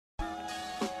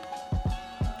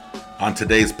On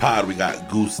today's pod, we got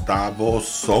Gustavo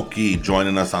Soqui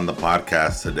joining us on the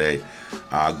podcast today.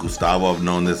 Gustavo, I've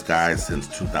known this guy since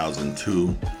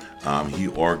 2002. He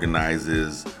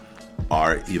organizes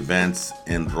our events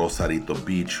in Rosarito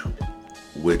Beach,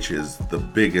 which is the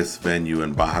biggest venue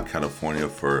in Baja California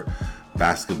for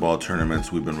basketball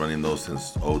tournaments. We've been running those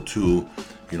since 2002.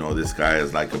 You know, this guy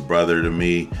is like a brother to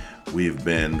me. We've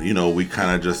been, we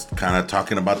kind of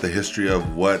talking about the history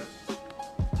of what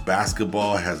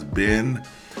basketball has been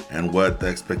and what the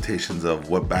expectations of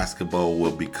what basketball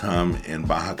will become in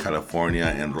Baja California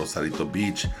and Rosarito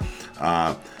Beach.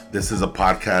 This is a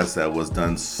podcast that was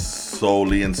done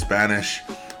solely in Spanish,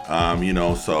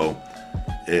 so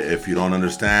if you don't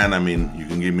understand, you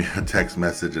can give me a text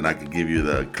message and I can give you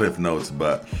the cliff notes,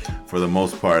 but for the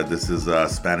most part, this is a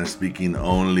Spanish speaking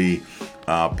only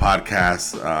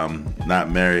podcast. Not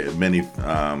many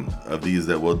of these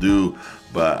that we'll do,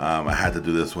 but I had to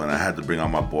do this one. I had to bring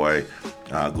on my boy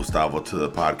Gustavo to the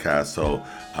podcast, so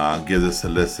give this a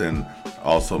listen.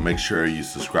 Also, make sure you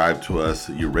subscribe to us,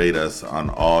 you rate us on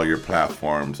all your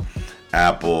platforms,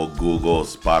 Apple, Google,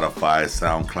 Spotify,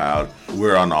 SoundCloud.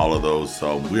 We're on all of those,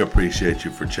 so we appreciate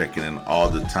you for checking in all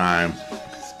the time.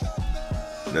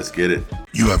 Let's get it.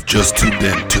 You have just tuned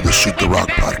in to the Shoot the Rock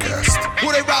podcast.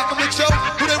 Who they rockin' with, yo?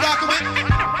 Who they rockin' with?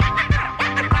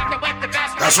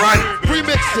 That's right.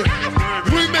 Remix it.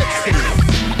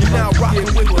 You're now rockin'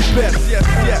 with the best.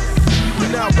 Yes.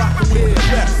 You're now rockin' with the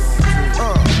best.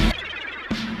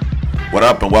 What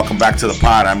up, and welcome back to the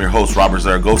pod. I'm your host, Robert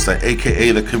Zaragoza,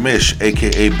 a.k.a. The Commish,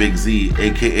 a.k.a. Big Z,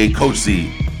 a.k.a. Coach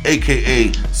Z,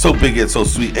 a.k.a. So Big Yet So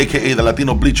Sweet, a.k.a. The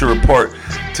Latino Bleacher Report.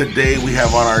 Today we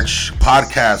have on our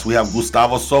podcast, we have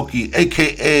Gustavo Soqui,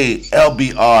 a.k.a.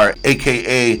 LBR,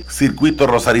 a.k.a. Circuito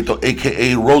Rosarito,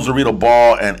 a.k.a. Rosarito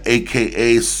Ball, and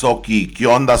a.k.a. Soqui. ¿Qué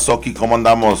onda, Soqui? ¿Cómo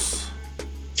andamos?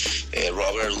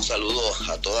 Robert, un saludo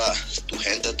a toda tu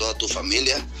gente, a toda tu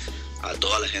familia, a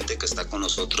toda la gente que está con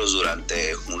nosotros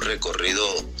durante un recorrido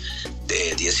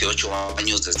de 18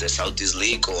 años desde Southeast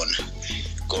League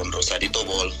con Rosarito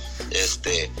Ball.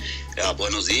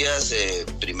 Buenos días.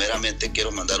 Primeramente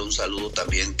quiero mandar un saludo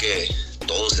también, que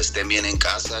todos estén bien en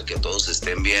casa, que todos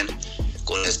estén bien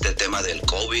con este tema del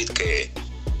COVID, que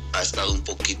ha estado un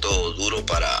poquito duro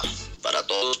para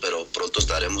todos, pero pronto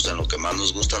estaremos en lo que más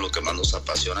nos gusta, lo que más nos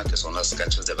apasiona, que son las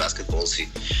canchas de básquetbol,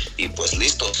 y pues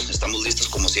estamos listos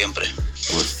como siempre.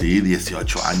 Pues sí,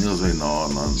 18 años, güey, no,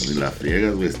 ni la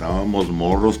friegas, güey, estábamos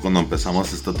morros cuando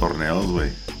empezamos estos torneos,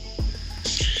 güey.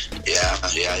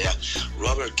 Ya.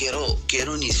 Robert,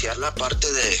 quiero iniciar la parte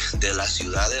de la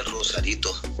ciudad de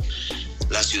Rosarito.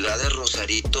 La ciudad de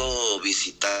Rosarito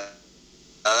visitada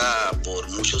por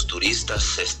muchos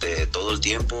turistas todo el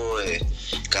tiempo,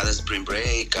 cada spring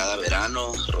break, cada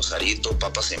verano. Rosarito,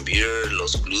 Papas and Beer,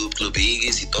 los Club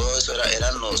Iggy's y todo eso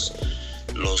eran los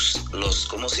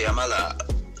 ¿cómo se llama?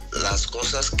 Las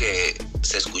cosas que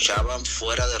se escuchaban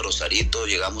fuera de Rosarito.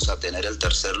 Llegamos a tener el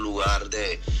tercer lugar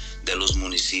de los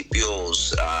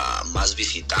municipios más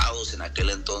visitados en aquel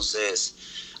entonces,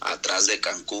 atrás de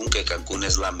Cancún, que Cancún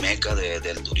es la meca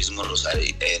del turismo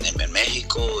en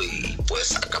México, y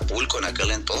pues Acapulco en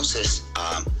aquel entonces.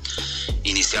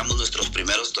 Iniciamos nuestros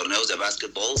primeros torneos de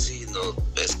básquetbol,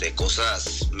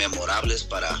 cosas memorables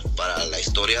para la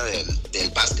historia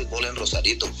del básquetbol en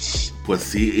Rosarito. Pues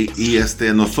sí, y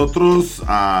nosotros,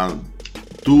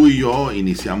 tú y yo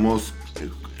iniciamos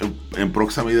en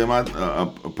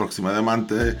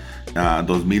aproximadamente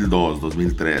 2002,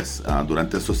 2003,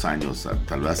 durante esos años,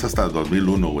 tal vez hasta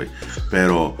 2001, güey.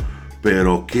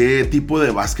 Pero ¿qué tipo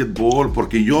de básquetbol?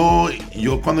 Porque yo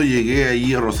cuando llegué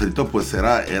ahí a Rosarito, pues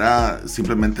era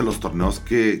simplemente los torneos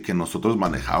que nosotros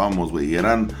manejábamos, güey. Y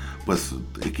eran pues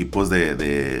equipos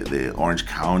de Orange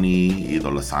County y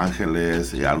de Los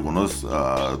Ángeles y algunos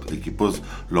equipos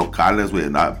locales,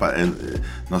 güey.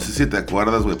 No sé si te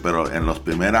acuerdas, güey, pero en los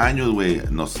primeros años, güey,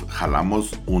 nos jalamos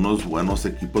unos buenos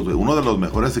equipos, güey. Uno de los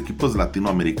mejores equipos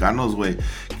latinoamericanos, güey,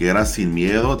 que era Sin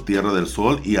Miedo, Tierra del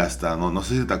Sol, y hasta, no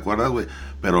sé si te acuerdas, güey,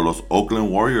 pero los Oakland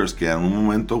Warriors, que en un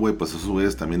momento, güey, pues esos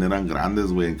güeyes también eran grandes,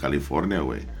 güey, en California,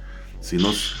 güey. Sí,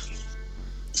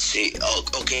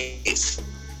 ok.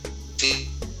 Sí,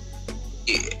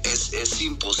 es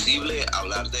imposible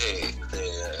hablar de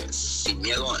Sin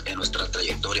Miedo en nuestra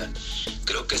trayectoria.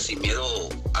 Creo que Sin Miedo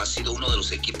ha sido uno de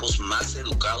los equipos más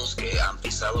educados que han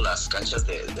pisado las canchas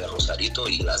de Rosarito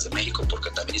y las de México,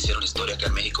 porque también hicieron historia acá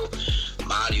en México.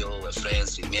 Mario, Efren,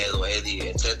 Sin Miedo,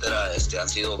 Eddie, etcétera, han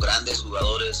sido grandes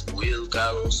jugadores, muy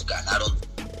educados, ganaron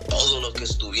todo lo que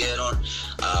estuvieron.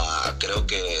 Creo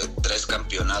que 3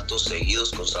 campeonatos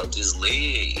seguidos con Southeast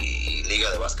League y Liga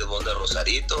de Básquetbol de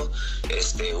Rosarito,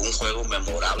 un juego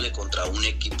memorable contra un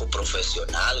equipo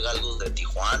profesional, Galgos de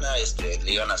Tijuana,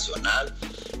 Liga Nacional,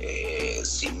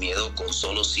 sin miedo con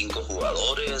solo 5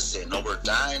 jugadores, en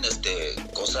overtime,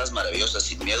 cosas maravillosas,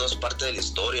 sin miedo es parte de la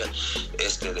historia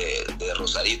de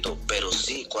Rosarito. Pero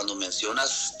sí, cuando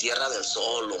mencionas Tierra del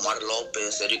Sol, Omar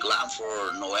López, Eric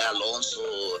Lanford, Noé Alonso,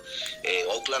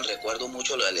 Oakland, recuerdo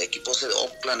mucho el equipo de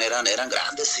Oakland, eran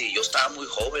grandes y yo estaba muy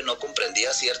joven, no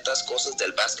comprendía ciertas cosas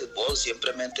del básquetbol,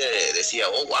 simplemente decía,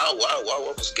 oh,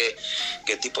 wow, pues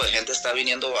qué tipo de gente está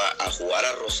viniendo a jugar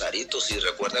a Rosarito. Si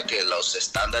recuerda que los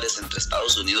estándares entre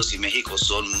Estados Unidos y México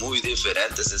son muy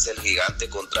diferentes, es el gigante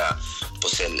contra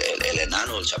pues el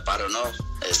enano, el chaparro, ¿no?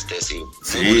 Sí,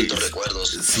 muy bonitos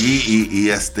recuerdos. Sí,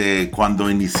 y cuando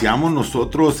iniciamos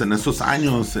nosotros en esos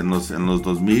años, en los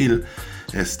 2000,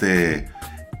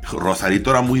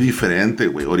 Rosarito era muy diferente,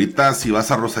 güey. Ahorita si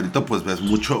vas a Rosarito, pues ves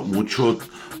mucho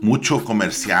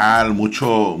comercial,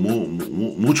 mucho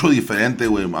diferente,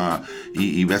 güey.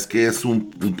 Y ves que es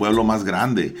un pueblo más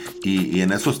grande. Y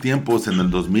en esos tiempos, en el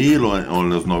 2000 o en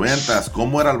los 90,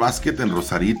 ¿cómo era el básquet en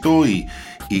Rosarito? Y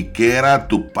qué era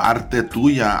tu parte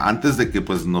tuya antes de que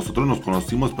pues nosotros nos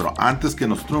conocimos, pero antes que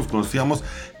nosotros nos conocíamos,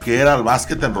 qué era el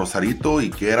básquet en Rosarito y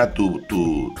qué era tu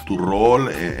rol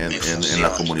en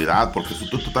la comunidad, porque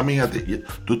tú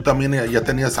también ya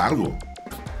tenías algo.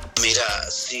 Mira,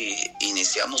 sí,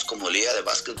 iniciamos como Liga de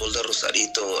Básquetbol de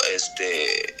Rosarito,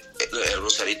 el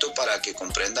Rosarito, para que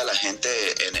comprenda la gente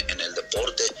en el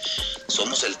deporte,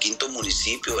 somos el 5º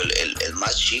municipio, el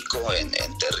más chico en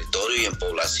territorio y en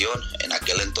población en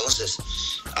aquel entonces.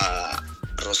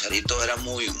 Rosarito era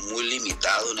muy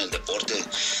limitado en el deporte.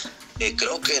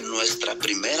 Creo que nuestra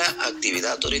primera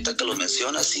actividad, ahorita que lo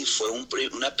mencionas, sí fue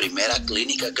una primera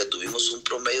clínica que tuvimos un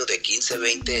promedio de 15,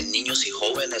 20 niños y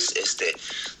jóvenes,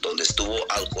 donde estuvo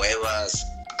Al Cuevas,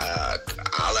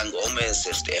 Alan Gómez,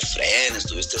 Efren,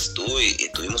 estuviste tú, y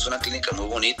tuvimos una clínica muy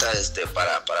bonita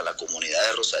para la comunidad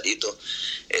de Rosarito,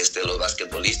 los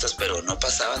basquetbolistas, pero no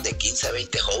pasaban de 15 a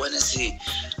 20 jóvenes. Y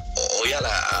hoy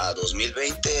a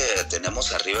 2020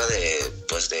 tenemos arriba de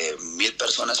 1,000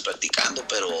 personas practicando,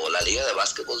 pero la Liga de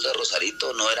Básquetbol de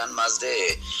Rosarito no eran más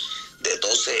de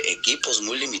 12 equipos,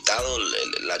 muy limitado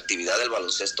la actividad del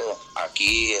baloncesto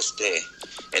aquí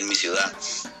en mi ciudad.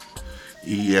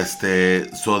 Y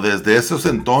desde esos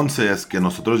entonces que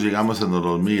nosotros llegamos en los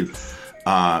 2000,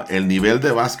 el nivel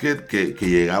de básquet que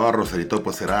llegaba a Rosarito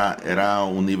pues era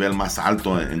un nivel más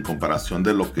alto en comparación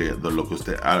de lo que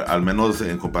usted, al menos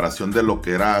en comparación de lo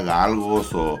que era Galgos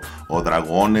o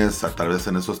Dragones, tal vez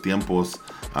en esos tiempos,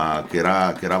 que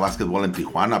era básquetbol en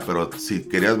Tijuana. Pero si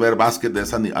querías ver básquet de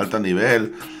ese alto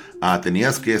nivel,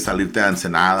 tenías que salirte a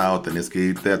Ensenada o tenías que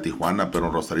irte a Tijuana, pero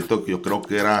en Rosarito yo creo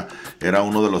que era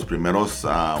uno de los primeros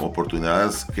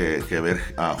oportunidades que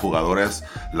ver jugadores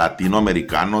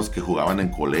latinoamericanos que jugaban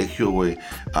en colegio, güey,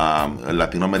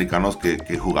 latinoamericanos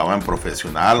que jugaban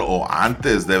profesional o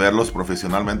antes de verlos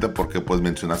profesionalmente, porque pues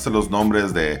mencionaste los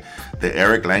nombres de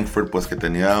Eric Langford, pues que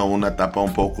tenía una etapa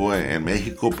un poco en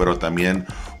México, pero también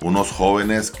unos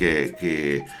jóvenes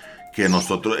que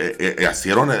nosotros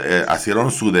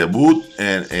hicieron su debut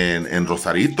en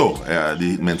Rosarito.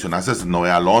 Mencionaste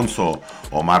Noé Alonso,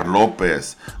 Omar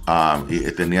López, y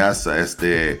tenías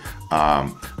Steve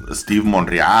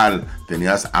Monreal,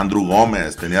 tenías Andrew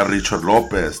Gómez, tenías Richard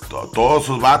López. Todos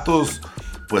esos vatos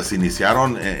pues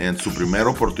iniciaron en su primera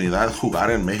oportunidad de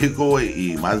jugar en México,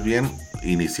 güey, y más bien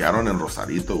iniciaron en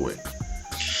Rosarito, güey.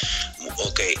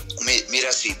 Ok,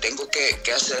 mira, sí, tengo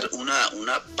que hacer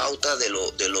una pauta de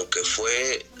lo que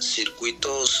fue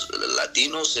circuitos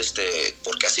latinos,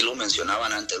 porque así lo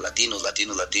mencionaban antes, latinos.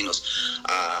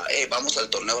 Vamos al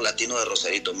torneo latino de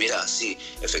Rosarito. Mira, sí,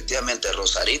 efectivamente,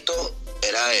 Rosarito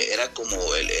era como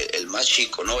el más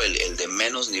chico, ¿no? El de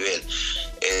menos nivel.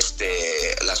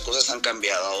 Las cosas han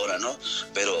cambiado ahora, ¿no?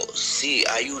 Pero sí,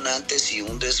 hay un antes y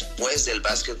un después del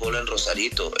básquetbol en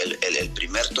Rosarito. El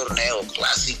primer torneo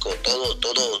clásico, todo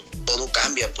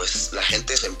cambia, pues la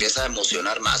gente se empieza a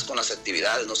emocionar más con las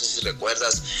actividades. No sé si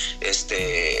recuerdas,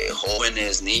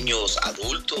 jóvenes, niños,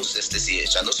 adultos, sí,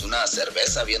 echándose una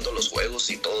cerveza, viendo los juegos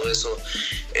y todo eso.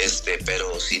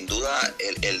 Pero sin duda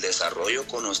el desarrollo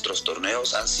con nuestros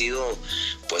torneos han sido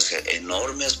pues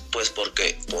enormes, pues ¿por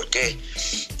qué?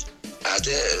 Has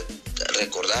de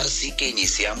recordar, sí, que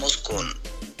iniciamos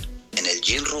en el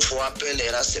Gym Rufo Apple,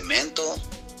 era cemento,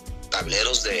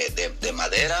 tableros de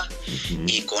madera,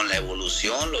 y con la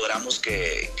evolución logramos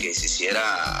que se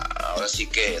hiciera ahora sí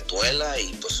que tuela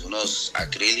y pues unos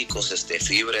acrílicos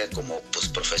fibra como pues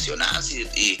profesional,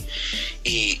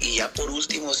 y ya por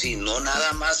último, si no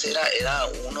nada más era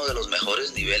uno de los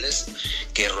mejores niveles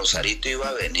que Rosarito iba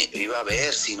a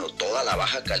ver, sino toda la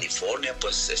Baja California.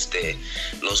 Pues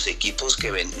los equipos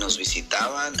que nos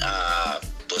visitaban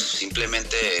pues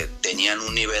simplemente tenían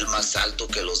un nivel más alto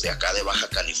que los de acá de Baja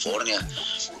California.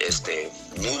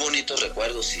 Muy bonitos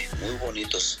recuerdos, sí, muy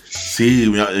bonitos.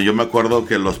 Sí, yo me acuerdo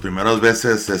que las primeras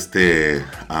veces,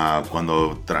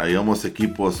 cuando traíamos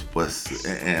equipos, pues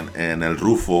en el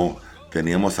Rufo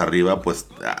teníamos arriba, pues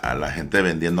a la gente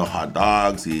vendiendo hot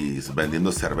dogs y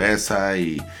vendiendo cerveza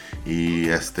y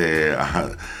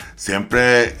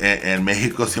siempre en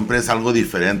México siempre es algo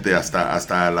diferente.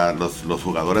 Hasta los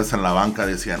jugadores en la banca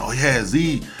decían, oye,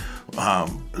 sí,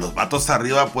 los vatos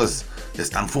arriba pues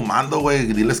están fumando, güey,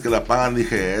 diles que la pagan.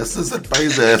 Dije, este es el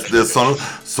país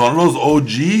son los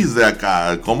OGs de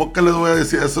acá. ¿Cómo que les voy a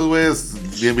decir? Esos güeyes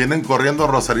vienen corriendo a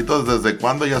Rosarito desde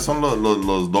cuando ya son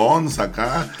los dons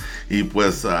acá. Y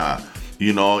pues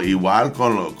igual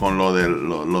con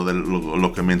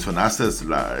lo que mencionaste,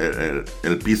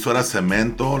 el piso era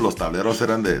cemento, los tableros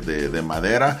eran de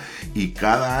madera, y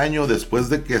cada año después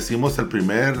de que hicimos el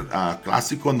primer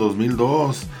clásico en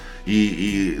 2002,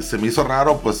 y se me hizo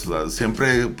raro, pues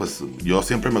yo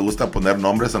siempre me gusta poner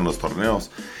nombres en los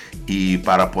torneos, y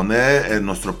para poner en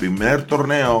nuestro primer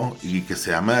torneo y que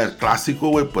se llama el clásico,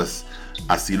 güey, pues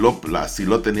así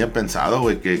lo tenía pensado,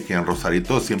 güey, que en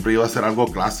Rosarito siempre iba a ser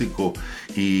algo clásico,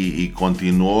 y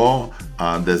continuó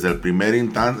desde el primer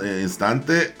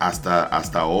instante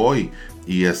hasta hoy.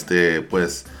 Y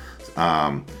pues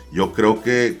yo creo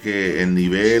que el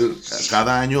nivel,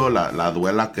 cada año la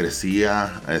duela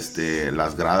crecía,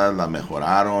 las gradas las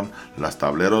mejoraron, los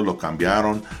tableros lo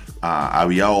cambiaron.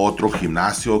 Había otro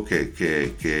gimnasio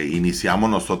que iniciamos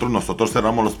nosotros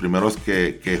éramos los primeros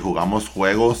que jugamos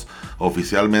juegos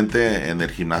oficialmente en el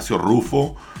gimnasio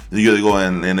Rufo, yo digo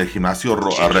en el gimnasio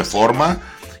Reforma,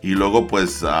 y luego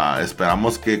pues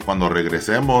esperamos que cuando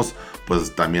regresemos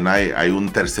pues también hay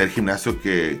un tercer gimnasio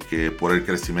que por el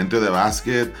crecimiento de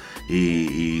básquet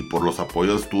y por los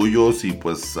apoyos tuyos, y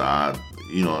pues eso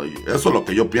es lo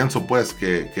que yo pienso, pues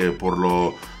que por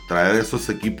traer esos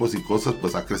equipos y cosas,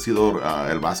 pues ha crecido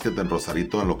el básquet en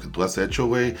Rosarito, en lo que tú has hecho,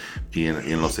 güey, y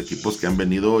en los equipos que han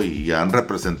venido y han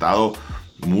representado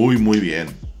muy, muy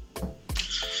bien.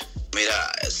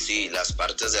 Mira, sí, las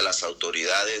partes de las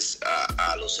autoridades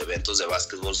a los eventos de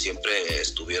básquetbol siempre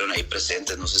estuvieron ahí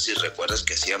presentes. No sé si recuerdas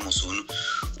que hacíamos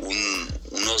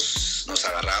nos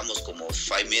agarrábamos como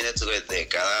 5 minutes, güey,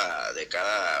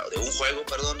 de un juego,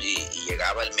 y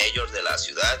llegaba el mayor de la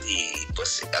ciudad y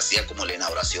pues hacía como la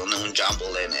inauguración de un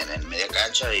jumble en media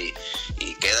cancha y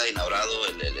queda inaugurado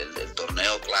el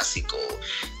torneo clásico.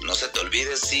 No se te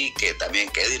olvide, sí, que también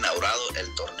queda inaugurado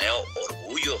el torneo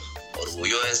Orgullo.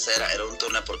 Orgullo era un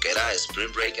torneo porque era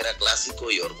Spring Break, era clásico,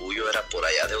 y Orgullo era por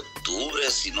allá de octubre,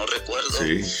 si no recuerdo.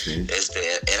 Sí.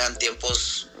 Eran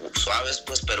tiempos suaves,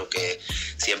 pues, pero que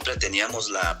siempre teníamos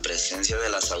la presencia de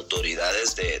las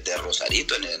autoridades de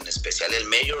Rosarito, en especial el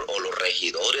mayor o los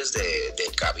regidores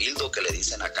del cabildo que le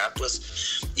dicen acá, pues,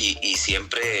 y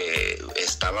siempre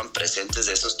estaban presentes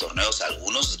de esos torneos.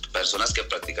 Algunas personas que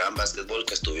practicaban básquetbol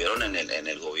que estuvieron en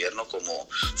el gobierno como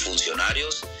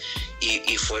funcionarios,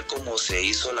 y fue como se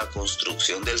hizo la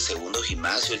construcción del segundo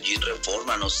gimnasio, el Gym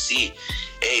Reforma. No sé si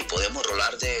podemos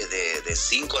rolar de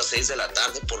 5 a 6 de la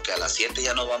tarde porque a las 7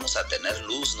 ya no vamos a tener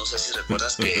luz. No sé si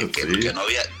recuerdas que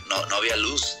no había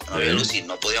luz, y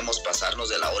no podíamos pasarnos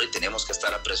de la hora y teníamos que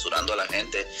estar apresurando a la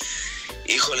gente.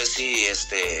 Híjole, sí,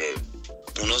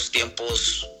 unos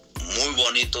tiempos muy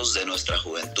bonitos de nuestra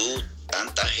juventud.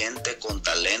 Tanta gente con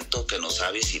talento que nos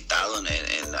ha visitado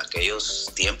en aquellos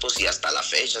tiempos y hasta la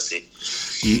fecha, sí.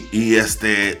 Y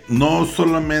no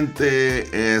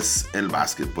solamente es el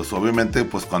básquet, pues obviamente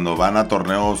pues cuando van a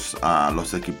torneos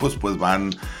los equipos pues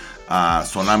van,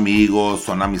 son amigos,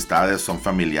 son amistades, son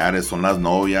familiares, son las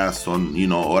novias, son,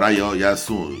 ahora ya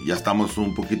estamos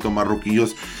un poquito más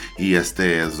ruquillos y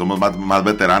somos más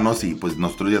veteranos, y pues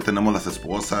nosotros ya tenemos las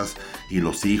esposas y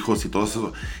los hijos y todo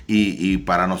eso, y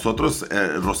para nosotros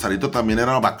Rosarito también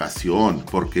era una vacación,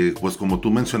 porque pues como tú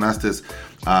mencionaste,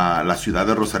 la ciudad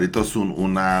de Rosarito es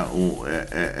una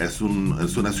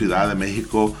ciudad de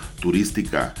México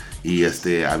turística, y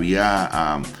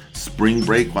había Spring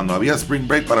Break. Cuando había Spring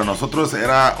Break para nosotros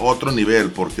era otro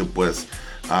nivel, porque pues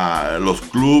los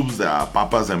clubs de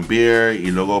Papas and Beer,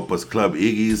 y luego pues Club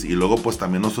Iggy's, y luego pues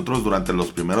también nosotros durante los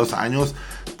primeros años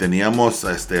teníamos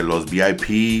los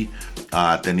VIP,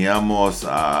 teníamos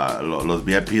los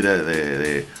VIP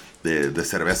de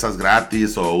cervezas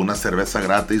gratis, o una cerveza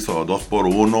gratis, o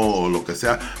 2x1, o lo que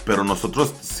sea, pero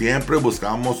nosotros siempre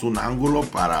buscábamos un ángulo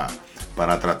para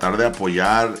tratar de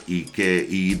apoyar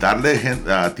y darle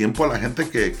tiempo a la gente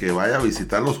que vaya a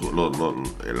visitar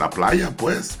la playa,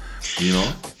 pues, you know?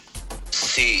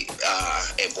 Sí,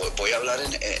 voy a hablar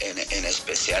en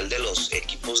especial de los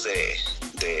equipos de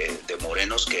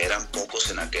morenos, que eran pocos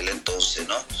en aquel entonces,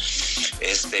 ¿no?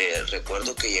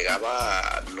 Recuerdo que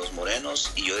llegaba los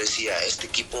morenos y yo decía, este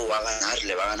equipo va a ganar,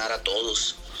 le va a ganar a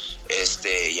todos.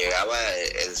 Llegaba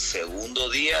el segundo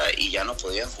día y ya no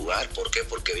podían jugar. ¿Por qué?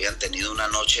 Porque habían tenido una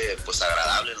noche pues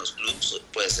agradable en los clubs.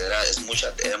 Pues era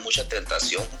mucha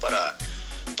tentación para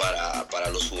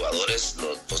los jugadores,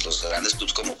 los grandes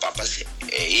clubs como Papas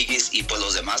e Iggy's, y pues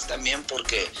los demás también,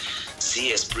 porque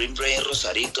sí, Spring Break en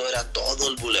Rosarito era todo,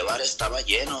 el bulevar estaba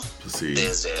lleno, sí.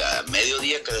 Desde a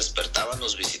mediodía que despertaban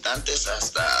los visitantes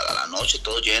hasta la noche,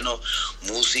 todo lleno,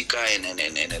 música en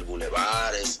el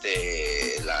bulevar,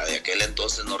 la de aquel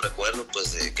entonces no recuerdo, pues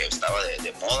que estaba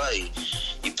de moda, y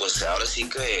pues ahora sí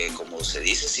que, como se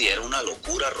dice, sí, era una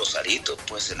locura Rosarito,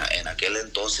 pues en aquel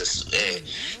entonces,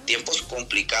 tiempos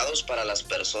complicados para las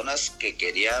personas que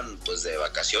querían pues de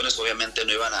vacaciones. Obviamente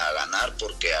no iban a ganar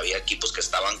porque había equipos que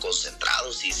estaban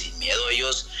concentrados y sin miedo.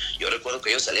 Yo recuerdo que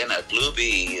ellos salían al club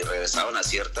y regresaban a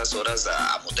ciertas horas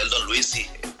a Motel Don Luis, y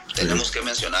tenemos que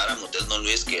mencionar a Motel Don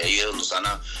Luis, que ellos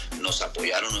nos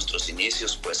apoyaron en nuestros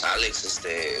inicios, pues Alex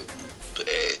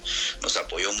nos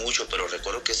apoyó mucho, pero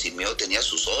recuerdo que Sin Miedo tenía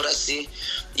sus horas, sí,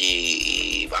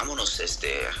 y vámonos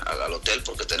al hotel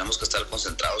porque tenemos que estar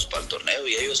concentrados para el torneo,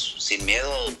 y ellos Sin Miedo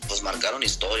pues marcaron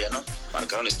historia, ¿no?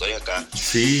 Marcaron historia acá.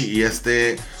 Sí, y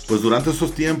pues durante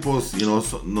esos tiempos,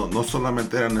 no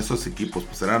solamente eran esos equipos,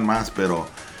 pues eran más,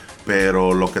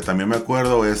 pero lo que también me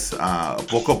acuerdo es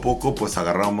poco a poco pues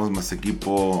agarramos más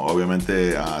equipo,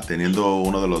 obviamente teniendo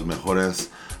uno de los mejores,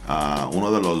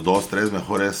 uno de los 2-3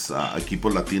 mejores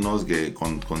equipos latinos que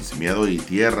con Sin Miedo y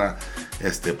Tierra,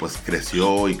 pues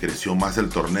creció más el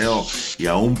torneo, y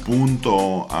a un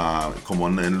punto como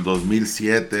en el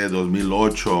 2007,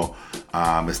 2008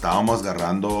 estábamos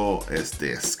agarrando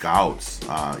scouts,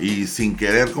 y sin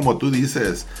querer, como tú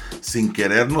dices, sin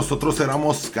querer nosotros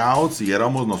éramos scouts, y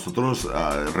nosotros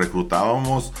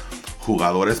reclutábamos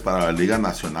jugadores para la Liga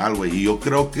Nacional, güey. Y yo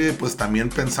creo que pues también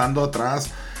pensando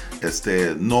atrás,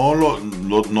 no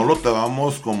lo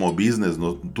tomamos como business,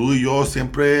 ¿no? Tú y yo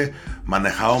siempre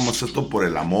manejábamos esto por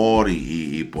el amor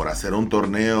y por hacer un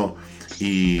torneo,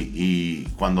 y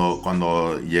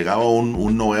cuando llegaba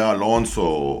un Noé Alonso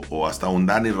o hasta un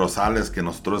Dani Rosales, que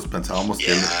nosotros pensábamos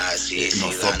que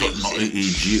nosotros, Dani, no,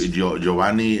 y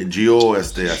Giovanni Gio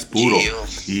Aspuro,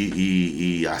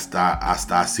 y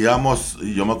hasta hacíamos,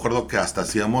 yo me acuerdo que hasta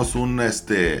hacíamos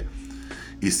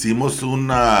hicimos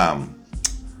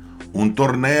un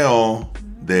torneo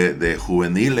de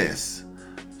juveniles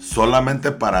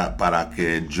solamente para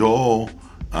que yo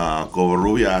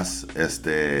Covarrubias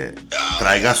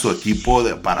traiga su equipo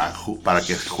para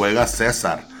que juega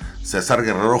César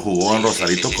Guerrero. Jugó en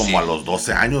Rosarito como a los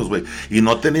 12 años, güey, y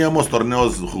no teníamos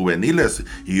torneos juveniles,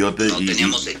 y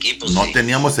teníamos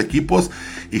equipos,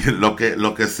 y lo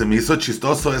que se me hizo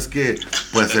chistoso es que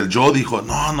pues el Joe dijo,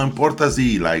 no importa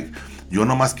si yo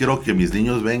nomás quiero que mis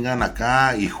niños vengan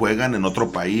acá y juegan en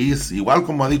otro país, igual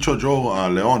como ha dicho Joe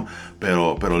León,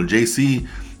 pero el JC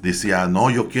decía, no,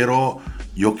 yo quiero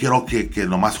que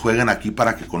nomás jueguen aquí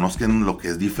para que conozcan lo que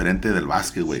es diferente del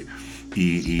básquet, güey.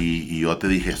 Y yo te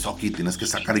dije, Soqui, tienes que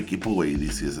sacar equipo, güey. Y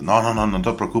dices, no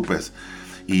te preocupes.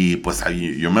 Y pues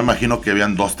yo me imagino que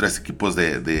habían 2-3 equipos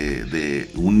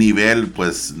de un nivel,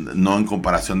 pues no en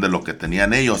comparación de lo que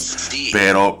tenían ellos. Sí.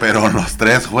 Pero en los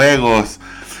 3 juegos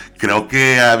creo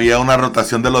que había una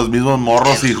rotación de los mismos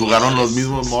morros y jugaron los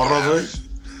mismos morros, güey.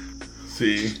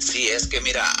 Sí, es que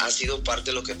mira, ha sido parte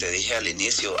de lo que te dije al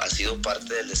inicio, ha sido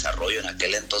parte del desarrollo. En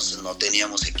aquel entonces no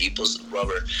teníamos equipos,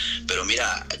 Robert, pero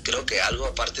mira, creo que algo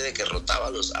aparte de que rotaba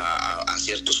a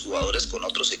ciertos jugadores con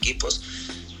otros equipos,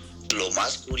 lo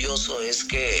más curioso es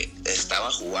que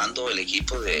estaba jugando el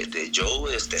equipo de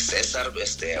Joe, César,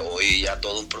 hoy ya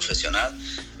todo un profesional,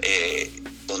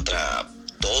 contra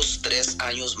 2-3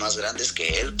 años más grandes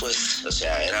que él, pues, o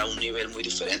sea, era un nivel muy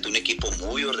diferente, un equipo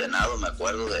muy ordenado. Me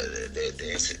acuerdo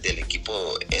del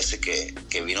equipo ese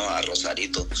que vino a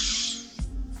Rosarito.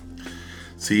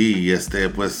 Sí,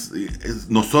 pues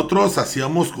nosotros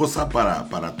hacíamos cosas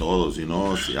para todos,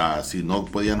 si no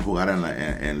podían jugar en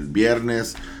el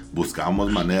viernes,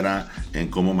 buscábamos manera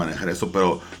en cómo manejar eso,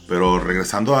 pero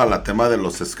regresando a la tema de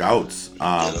los scouts,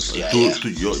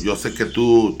 yo sé que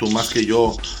tú más que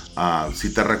yo,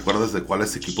 sí te recuerdas de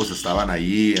cuáles equipos estaban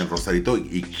allí en Rosarito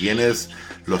y quiénes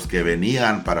los que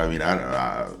venían para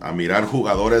mirar a mirar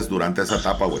jugadores durante esa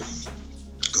etapa, güey.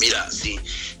 Mira, sí,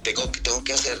 tengo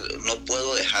que hacer, no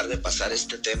puedo dejar de pasar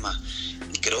este tema.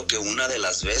 Creo que una de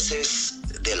las veces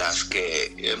de las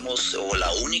que o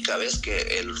la única vez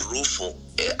que el Rufo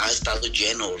ha estado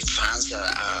lleno, fans,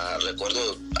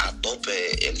 recuerdo a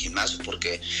tope el gimnasio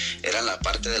porque era en la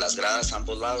parte de las gradas a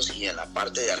ambos lados y en la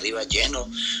parte de arriba lleno,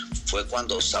 fue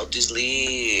cuando Southeast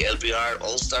League, LBR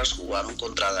All Stars jugaron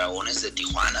contra Dragones de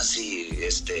Tijuana, y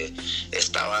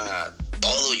estaba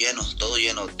todo lleno.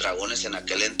 Dragones en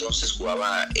aquel entonces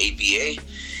jugaba ABA.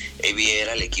 ABA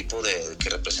era el equipo que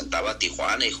representaba a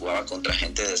Tijuana y jugaba contra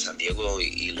gente de San Diego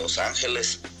y Los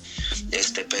Ángeles.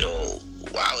 Pero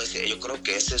wow, yo creo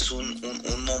que ese es un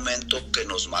momento que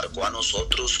nos marcó a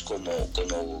nosotros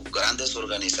como grandes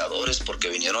organizadores, porque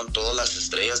vinieron todas las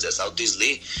estrellas de Southeast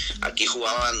League. Aquí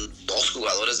jugaban 2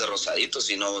 jugadores de Rosarito,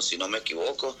 si no me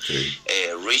equivoco. Sí.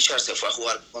 Richard se fue a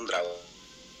jugar con Dragones.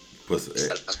 Pues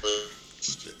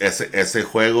ese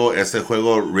juego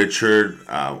Richard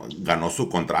ganó su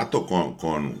contrato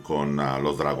con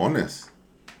los Dragones.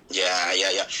 Ya.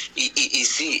 Y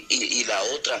sí, y la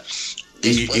otra.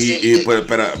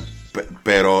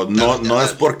 Pero no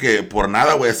es porque por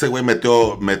nada, güey. Ese güey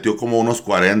metió como unos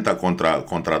 40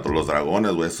 contra los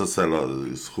Dragones, güey. Eso se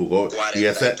los jugó.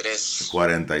 43.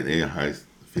 40,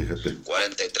 fíjate.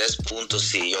 43 puntos,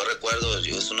 sí. Yo recuerdo,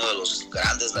 es uno de los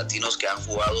grandes latinos que han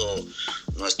jugado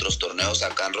nuestros torneos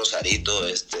acá en Rosarito.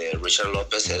 Richard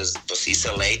López pues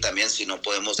Ley también, si no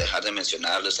podemos dejar de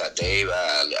mencionarles a Dave,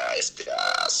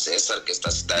 a César, que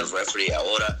está el referee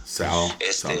ahora. Sal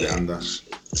anda.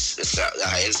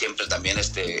 A él siempre también,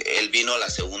 él vino a la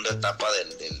segunda etapa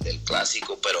del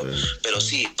clásico, pero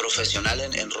sí, profesional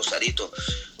en Rosarito.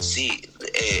 Sí,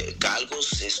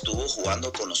 Galgos estuvo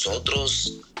jugando con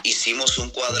nosotros, hicimos un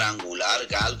cuadrangular,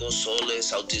 Galgos, Soles,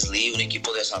 Southeast League, un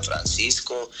equipo de San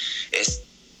Francisco,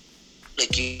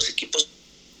 equipos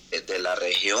de la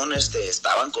región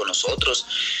estaban con nosotros.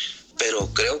 Pero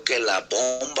creo que la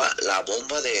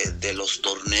bomba de los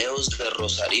torneos de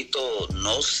Rosarito,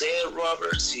 no sé,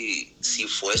 Robert, si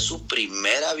fue su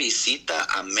primera visita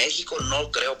a México,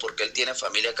 no creo porque él tiene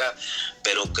familia acá,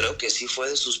 pero creo que sí fue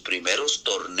de sus primeros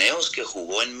torneos que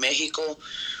jugó en México.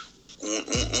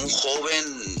 Un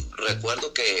joven,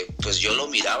 recuerdo que pues yo lo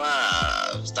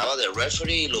miraba, estaba de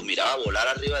referee y lo miraba volar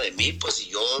arriba de mí, pues y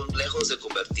yo lejos de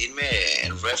convertirme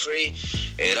en referee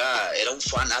era un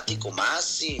fanático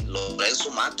más. Y Lorenzo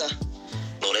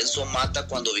Mata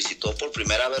cuando visitó por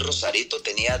primera vez Rosarito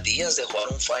tenía días de jugar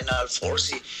un Final Four,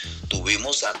 y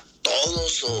tuvimos a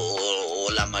todos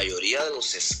o la mayoría de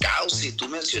los scouts. Si tú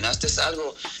mencionaste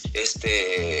algo,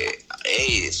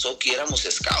 Soqui, éramos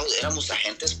scouts, éramos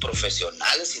agentes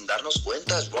profesionales sin darnos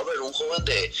cuenta. Robert, un joven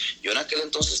yo en aquel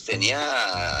entonces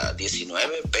tenía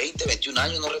 19, 20, 21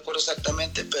 años, no recuerdo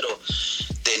exactamente, pero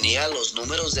tenía los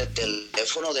números de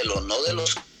teléfono no de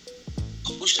los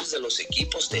coaches de los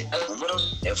equipos, tenía los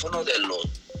números de teléfono de los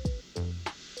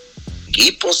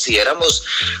equipos, y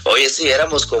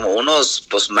éramos como unos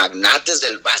pues magnates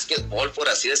del básquetbol, por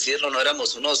así decirlo. No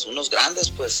éramos unos grandes,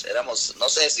 pues éramos, no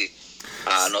sé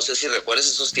si recuerdas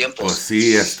esos tiempos. Pues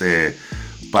sí,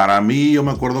 para mí, yo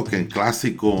me acuerdo que en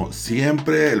clásico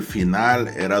siempre el final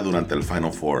era durante el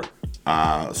Final Four.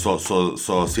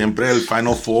 Siempre el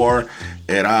Final Four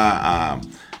era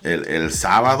el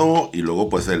sábado, y luego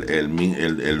pues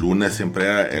el lunes siempre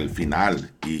era el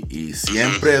final, y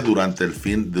siempre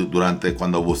durante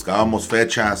cuando buscábamos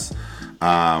fechas,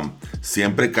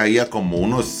 siempre caía como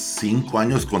unos 5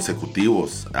 años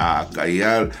consecutivos.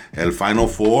 Caía el Final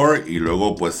Four, y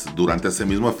luego pues durante ese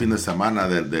mismo fin de semana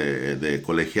de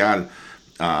colegial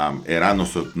era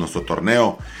nuestro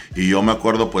torneo. Y yo me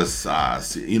acuerdo pues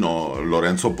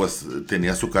Lorenzo pues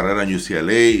tenía su carrera en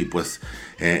UCLA, y pues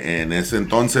en ese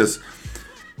entonces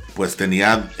pues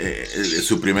tenía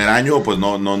su primer año pues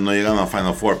no llegaron a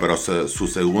Final Four, pero su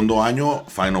segundo año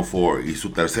Final Four, y su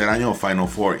tercer año Final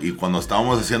Four. Y cuando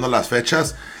estábamos haciendo las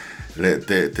fechas,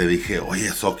 te dije,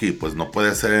 oye, Soqui, pues no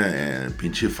puede ser el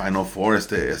pinche Final Four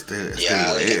güey.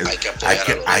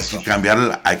 Hay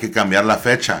que cambiar la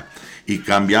fecha. Y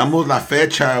cambiamos la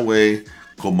fecha, güey,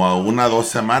 como a 1 o 2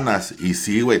 semanas. Y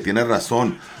sí, güey, tienes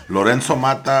razón. Lorenzo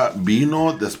Mata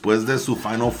vino después de su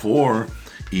Final Four,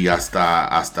 y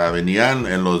hasta venían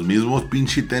en los mismos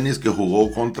pinche tenis que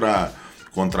jugó contra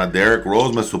Derrick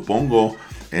Rose, me supongo,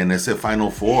 en ese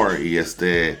Final Four. Y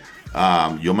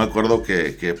yo me acuerdo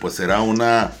que pues era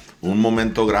un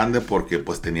momento grande porque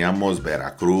pues teníamos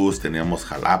Veracruz, teníamos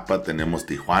Jalapa, teníamos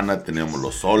Tijuana, teníamos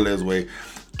Los Soles, güey.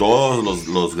 Todos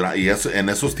y en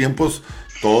esos tiempos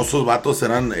todos esos vatos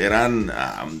eran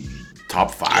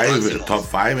top 5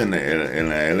 en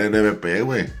la LNBP,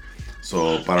 güey.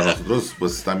 So, para nosotros,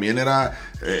 pues también era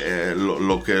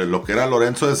lo que era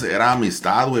Lorenzo era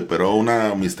amistad, güey, pero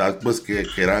una amistad pues que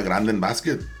era grande en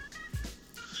básquet.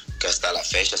 Que hasta la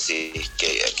fecha, sí,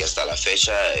 que hasta la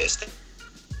fecha,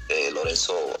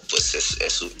 Lorenzo, pues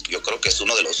yo creo que es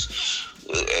uno de los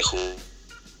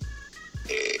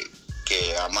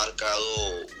que ha marcado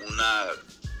un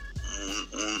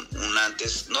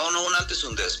antes, no un antes,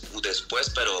 un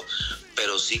después,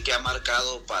 pero sí que ha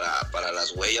marcado para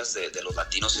las huellas de los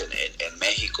latinos en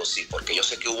México, sí, porque yo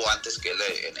sé que hubo antes que él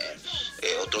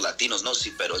otros latinos, no,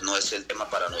 sí, pero no es el tema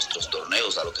para nuestros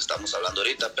torneos, a lo que estamos hablando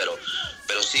ahorita, pero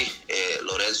sí,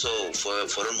 Lorenzo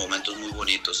fueron momentos muy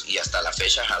bonitos, y hasta la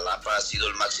fecha Jalapa ha sido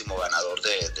el máximo ganador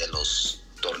de los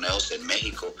torneos en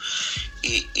México,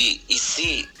 y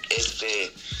sí,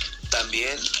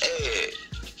 también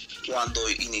cuando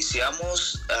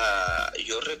iniciamos,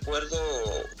 yo recuerdo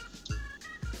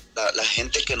la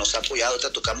gente que nos ha apoyado. Te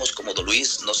tocamos como Don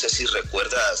Luis, no sé si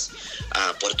recuerdas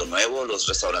a Puerto Nuevo, los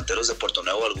restauranteros de Puerto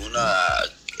Nuevo, alguna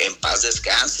en paz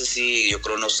descanse, sí, yo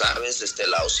creo no sabes,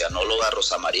 la oceanóloga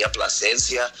Rosa María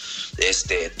Plasencia,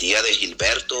 tía de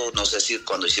Gilberto, no sé si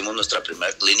cuando hicimos nuestra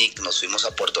primera clinic nos fuimos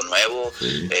a Puerto Nuevo,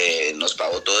 sí. Nos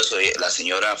pagó todo eso, la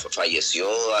señora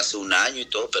falleció hace un año y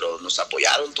todo, pero nos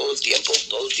apoyaron todo el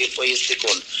tiempo ahí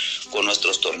con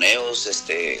nuestros torneos,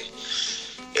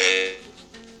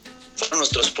 fueron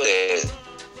nuestros pues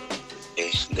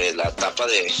de la etapa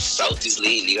de Southeast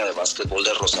League, Liga de Básquetbol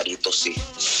de Rosarito, sí.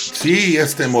 Sí,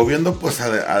 moviendo pues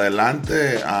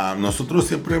adelante, nosotros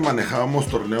siempre manejábamos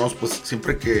torneos pues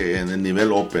siempre que en el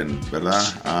nivel open, ¿verdad?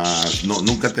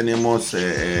 Nunca teníamos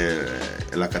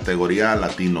la categoría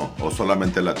latino o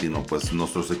solamente latino, pues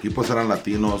nuestros equipos eran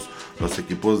latinos, los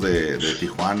equipos de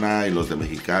Tijuana y los de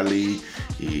Mexicali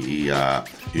y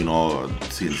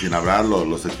sin hablar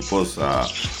los equipos,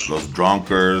 los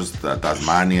Drunkers,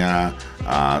 Tasmania,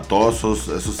 todos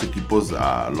esos equipos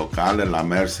locales, la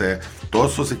Merced,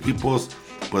 todos esos equipos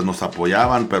pues nos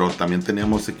apoyaban, pero también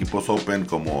teníamos equipos open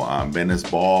como Venice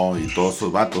Ball y todos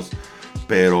esos vatos,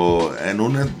 pero en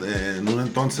un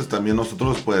entonces también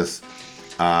nosotros pues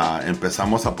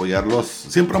empezamos a apoyarlos.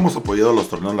 Siempre hemos apoyado los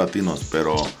torneos latinos,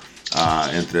 pero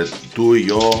entre tú y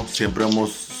yo siempre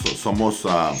somos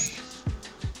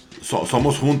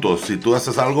juntos. Si tú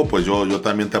haces algo, pues yo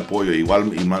también te apoyo,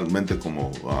 igualmente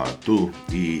como tú.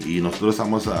 Y nosotros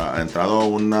hemos entrado a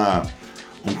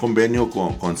un convenio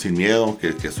con Sin Miedo,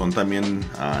 que son también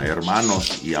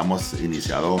hermanos, y hemos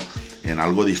iniciado en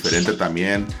algo diferente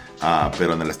también,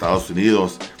 pero en el Estados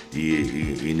Unidos.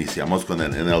 Y iniciamos con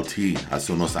el NLT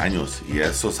hace unos años. Y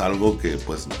eso es algo que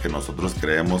nosotros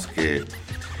creemos que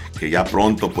ya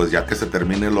pronto, pues ya que se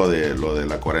termine lo de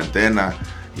la cuarentena,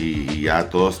 y ya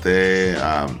todo esté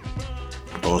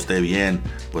bien,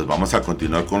 pues vamos a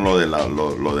continuar con lo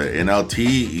de NLT,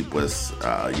 y pues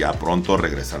ya pronto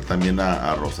regresar también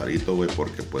a Rosarito, güey,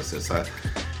 porque pues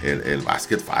el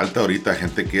básquet falta ahorita,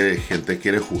 gente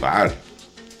quiere jugar.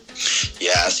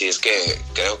 Ya, así es que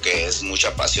creo que es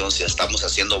mucha pasión. Si estamos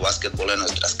haciendo básquetbol en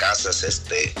nuestras casas,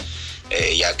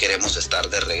 ya queremos estar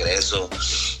de regreso.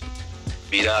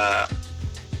 Mira,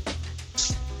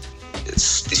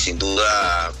 sin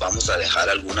duda vamos a dejar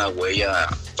alguna huella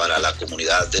para la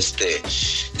comunidad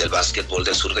del básquetbol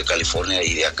del sur de California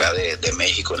y de acá de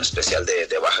México, en especial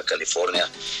de Baja California,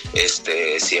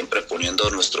 siempre poniendo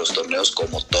nuestros torneos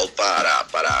como top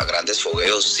para grandes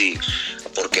fogueos, sí,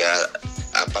 porque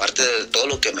aparte de todo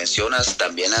lo que mencionas,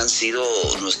 también han sido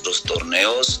nuestros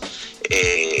torneos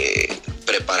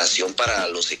preparación para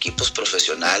los equipos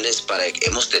profesionales,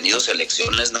 hemos tenido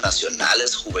selecciones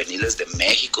nacionales, juveniles de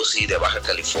México, sí, de Baja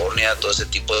California, todo ese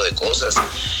tipo de cosas.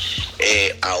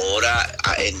 Ahora,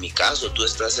 en mi caso, tú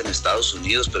estás en Estados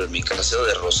Unidos, pero en mi caso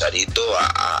de Rosarito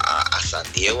a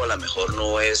San Diego a lo mejor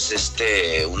no es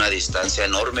una distancia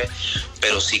enorme,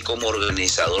 pero sí como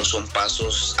organizador son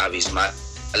pasos abismales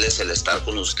el estar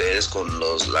con ustedes, con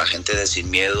la gente de Sin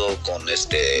Miedo, con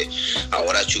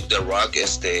ahora Chuck the Rock,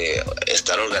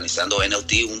 estar organizando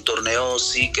NLT, un torneo,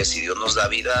 sí, que si Dios nos da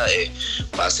vida,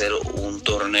 va a ser un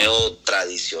torneo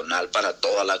tradicional para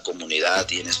toda la comunidad,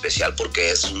 y en especial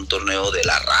porque es un torneo de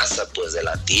la raza, pues de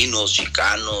latinos,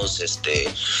 chicanos,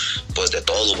 pues de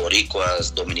todo,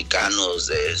 boricuas, dominicanos.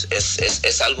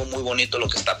 Es algo muy bonito lo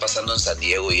que está pasando en San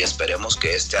Diego, y esperemos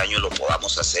que este año lo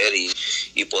podamos hacer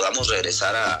y podamos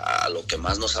regresar a lo que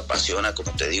más nos apasiona,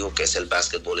 como te digo, que es el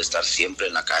básquetbol, estar siempre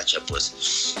en la cancha,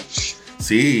 pues.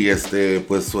 Sí,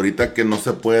 pues ahorita que no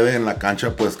se puede en la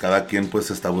cancha, pues cada quien pues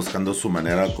está buscando su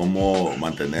manera cómo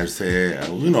mantenerse.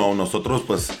 Nosotros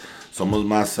pues somos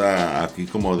más aquí,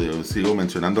 como sigo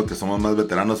mencionando, que somos más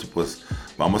veteranos y pues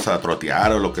vamos a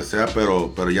trotear o lo que sea,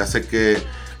 pero ya sé que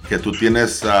tú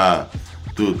tienes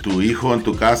tu hijo en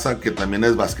tu casa que también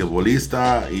es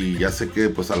basquetbolista, y ya sé que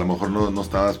pues a lo mejor no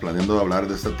estabas planeando hablar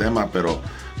de este tema, pero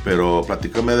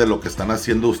platícame de lo que están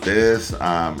haciendo ustedes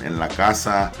en la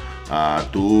casa,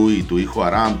 tú y tu hijo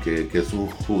Aram, que es un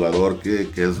jugador que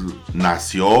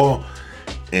nació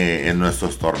en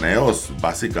nuestros torneos,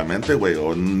 básicamente, güey,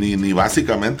 o ni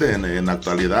básicamente, en la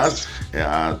actualidad,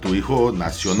 tu hijo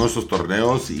nació en nuestros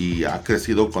torneos y ha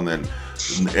crecido con él.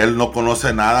 Él no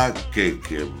conoce nada que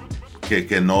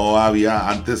no había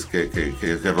antes,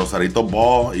 que Rosarito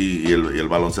Ball y el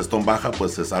baloncesto en Baja,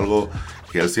 pues es algo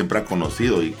que él siempre ha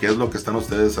conocido. ¿Y qué es lo que están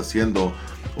ustedes haciendo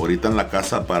ahorita en la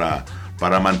casa para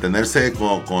mantenerse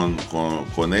con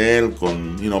él,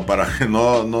 para que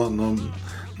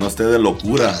no esté de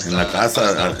locura en la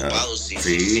casa? Ocupado,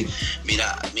 sí.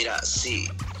 Mira, sí,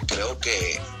 creo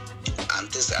que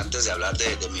antes de hablar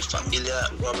de mi familia,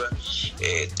 Robert, sí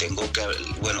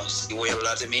voy a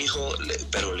hablar de mi hijo,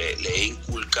 pero le he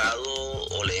inculcado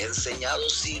o le he enseñado,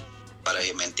 sí, para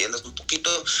que me entiendas un poquito,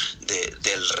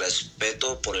 del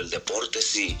respeto por el deporte,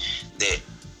 sí,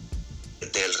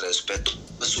 del respeto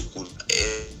a su cultura.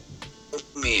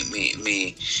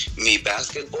 Mi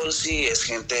básquetbol, sí, es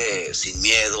gente sin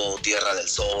miedo, Tierra del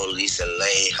Sol, East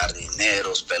LA,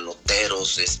 jardineros,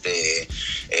 peloteros,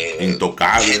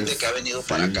 intocables, gente que ha venido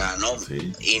para acá, ¿no?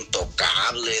 Sí.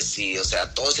 Intocables, y o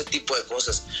sea, todo ese tipo de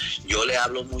cosas. Yo le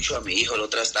hablo mucho a mi hijo. El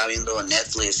otro día estaba viendo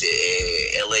Netflix,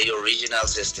 LA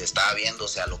Originals, estaba viendo, o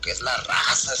sea, lo que es la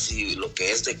raza, sí, lo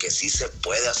que es de que sí se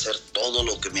puede hacer todo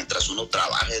lo que mientras uno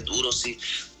trabaje duro, sí,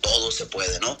 todo se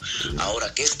puede, ¿no? Sí.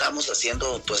 Ahora, ¿qué estamos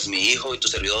haciendo? Pues mi hijo y tu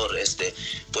servidor,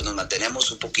 pues nos mantenemos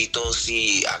un poquito,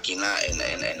 sí, aquí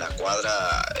en la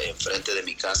cuadra, enfrente de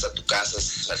mi casa, tu casa,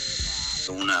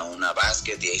 una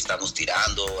básquet, y ahí estamos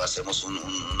tirando, hacemos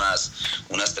unas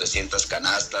 300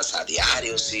 canastas a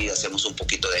diario, sí, hacemos un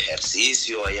poquito de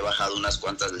ejercicio, ahí he bajado unas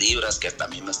cuantas libras que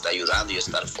también me está ayudando, y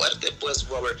estar fuerte, pues,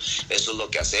 Robert, eso es lo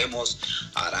que hacemos.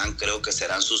 Harán, creo que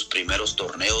serán sus primeros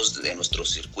torneos de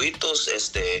nuestros circuitos,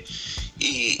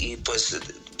 y pues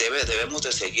debemos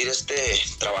de seguir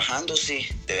trabajando, sí,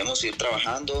 debemos ir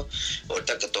trabajando.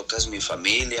 Ahorita que tocas mi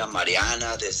familia,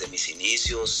 Mariana, desde mis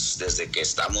inicios, desde que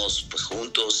estamos pues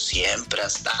juntos, siempre ha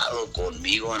estado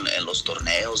conmigo en los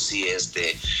torneos, y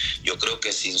yo creo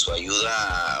que sin su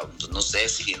ayuda, no sé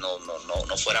si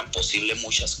no fueran posibles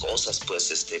muchas cosas,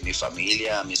 pues mi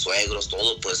familia, mis suegros,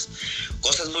 todo, pues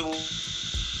cosas muy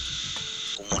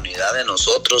comunidad de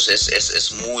nosotros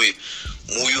es muy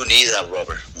unida,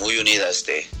 Robert, muy unida,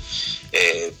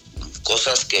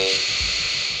 cosas que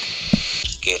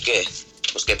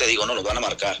pues qué te digo, no nos van a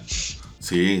marcar.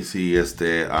 Sí,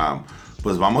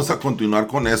 pues vamos a continuar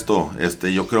con esto.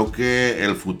 Yo creo que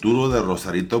el futuro de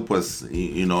Rosarito, pues,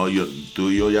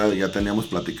 tú y yo ya teníamos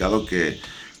platicado que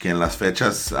en las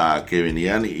fechas que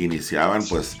venían, iniciaban,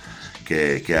 pues,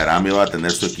 que Aram iba a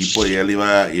tener su equipo, y él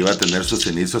iba a tener sus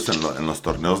inicios en los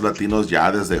torneos latinos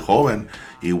ya desde joven,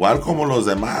 igual como los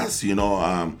demás.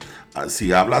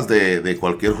 Si hablas de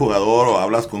cualquier jugador o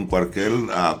hablas con cualquier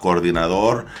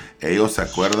coordinador, ellos se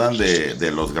acuerdan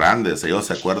de los grandes. Ellos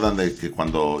se acuerdan de que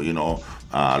cuando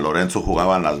Lorenzo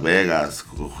jugaba en Las Vegas.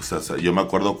 O sea, yo me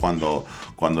acuerdo cuando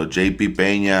JP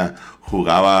Peña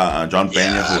jugaba, John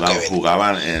Peña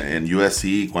jugaban en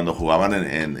USC, cuando jugaban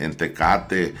en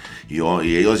Tecate, y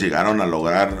ellos llegaron a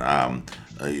lograr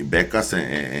becas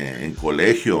en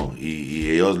colegio, y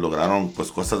ellos lograron pues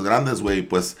cosas grandes, güey.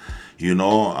 Pues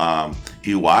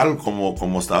igual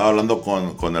como estaba hablando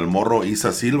con el morro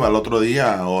Isa Silva el otro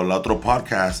día, o el otro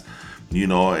podcast,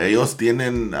 ellos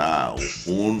tienen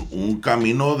un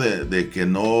camino de que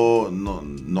no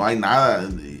hay nada.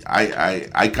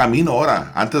 Hay camino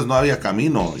ahora. Antes no había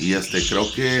camino, y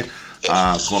creo que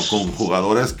con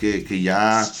jugadores que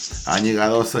ya han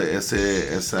llegado a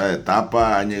esa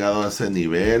etapa, han llegado a ese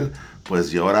nivel,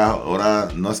 pues y ahora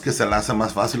no es que se le hace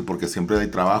más fácil porque siempre hay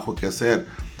trabajo que hacer,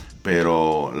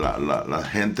 pero la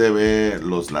gente ve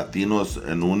los latinos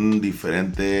en un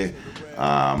diferente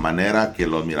manera que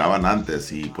los miraban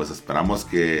antes, y pues esperamos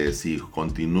que si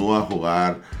continúa a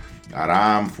jugar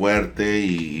Aram fuerte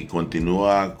y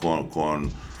continúa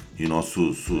con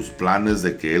sus planes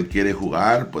de que él quiere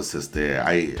jugar, pues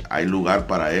hay lugar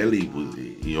para él,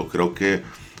 y yo creo que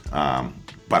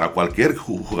para cualquier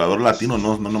jugador latino,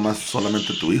 no nomás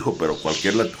solamente tu hijo, pero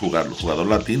cualquier jugador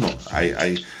latino,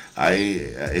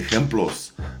 hay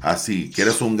ejemplos así.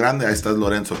 ¿Quieres un grande? Ahí está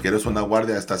Lorenzo. ¿Quieres una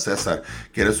guardia? Ahí está César.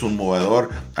 ¿Quieres un movedor?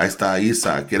 Ahí está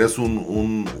Isa. ¿Quieres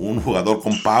un jugador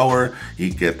con power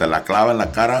y que te la clava en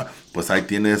la cara? Pues ahí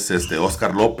tienes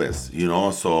Oscar López,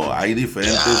 so hay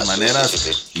diferentes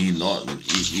maneras,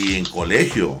 y en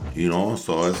colegio,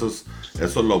 so eso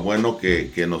es lo bueno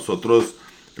que nosotros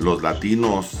los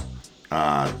latinos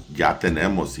ya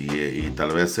tenemos, y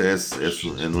tal vez es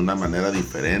en una manera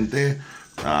diferente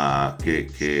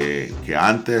que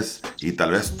antes, y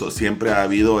tal vez siempre ha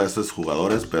habido esos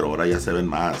jugadores, pero ahora ya se ven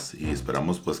más, y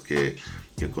esperamos pues que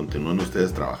continúen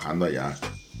ustedes trabajando allá.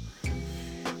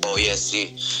 Oye,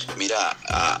 sí, mira,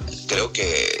 creo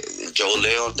que Joe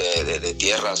Leon de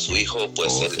Tierra, su hijo,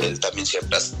 pues él también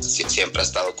siempre ha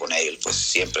estado con él, pues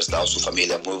siempre ha estado su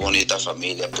familia, muy bonita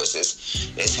familia, pues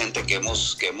es gente que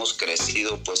hemos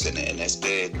crecido pues en esta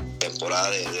temporada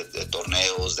de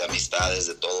torneos, de amistades,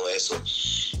 de todo eso.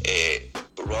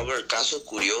 Robert, caso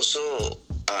curioso,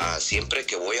 siempre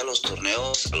que voy a los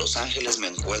torneos a Los Ángeles me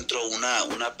encuentro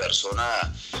una persona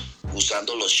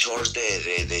usando los shorts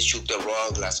de Shoot the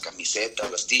Rock, las camisetas,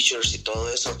 las t-shirts y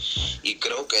todo eso, y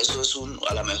creo que eso es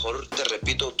a lo mejor, te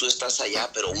repito, tú estás allá,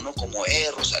 pero uno como,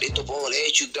 Rosarito Ball,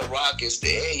 Shoot the Rock,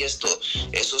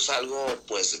 eso es algo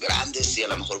pues grande, sí, a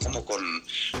lo mejor como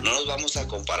no nos vamos a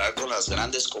comparar con las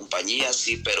grandes compañías,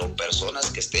 sí, pero personas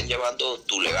que estén llevando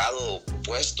tu legado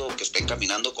puesto, que estén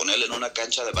caminando con él en una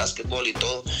cancha de básquetbol y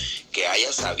todo, que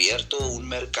hayas abierto un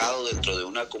mercado dentro de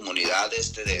una comunidad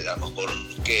de a lo mejor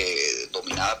que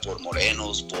dominada por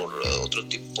morenos, por otro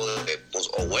tipo de pues,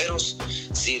 o güeros,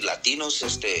 sí, latinos,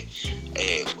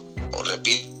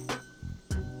 repito,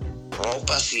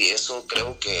 ropa, sí, eso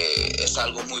creo que es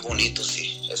algo muy bonito,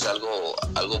 sí, es algo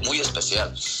muy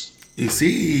especial. Y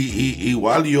sí,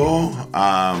 igual yo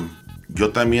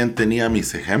también tenía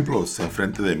mis ejemplos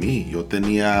enfrente de mí. Yo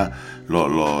tenía lo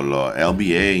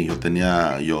LBA,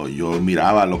 yo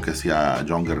miraba lo que hacía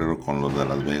John Guerrero con los de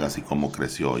Las Vegas y cómo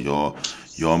creció.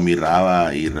 Yo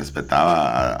miraba y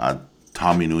respetaba a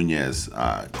Tommy Núñez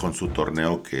con su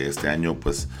torneo, que este año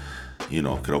pues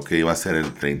creo que iba a ser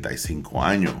el 35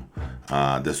 año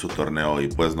de su torneo, y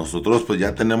pues nosotros pues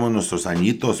ya tenemos nuestros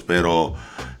añitos, pero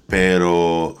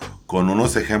con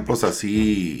unos ejemplos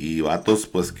así y vatos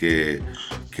pues que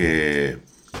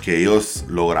ellos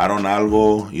lograron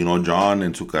algo, John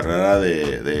en su carrera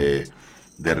de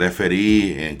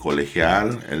referí en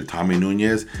colegial, el Tommy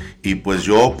Núñez, y pues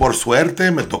yo por suerte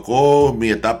me tocó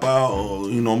mi etapa,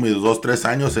 mis 2-3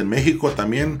 años en México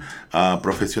también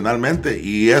profesionalmente,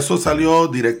 y eso salió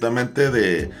directamente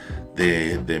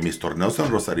de mis torneos en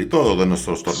Rosarito, o de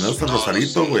nuestros torneos en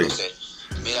Rosarito, güey.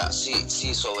 Mira,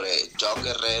 sí, sobre John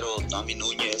Guerrero, Tommy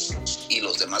Núñez y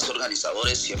los demás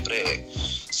organizadores,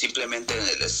 simplemente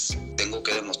les tengo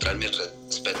que demostrar mi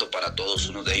respeto para todos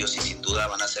uno de ellos, y sin duda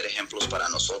van a ser ejemplos para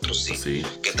nosotros, sí.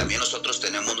 Que también nosotros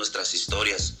tenemos nuestras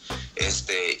historias,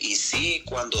 y sí,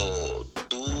 cuando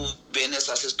tú vienes,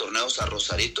 haces torneos a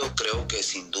Rosarito, creo que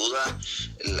sin duda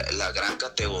la gran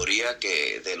categoría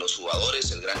que de los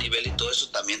jugadores, el gran nivel y todo eso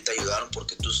también te ayudaron,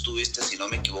 porque tú estuviste, si no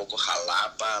me equivoco,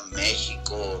 Jalapa,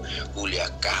 México,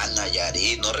 Culiacán,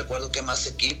 Nayarit, no recuerdo qué más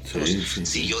equipos.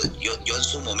 Sí, yo en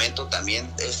su momento también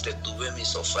tuve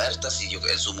mis ofertas, y yo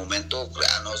en su momento,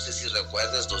 no sé si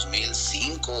recuerdas,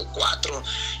 2005 o 2004,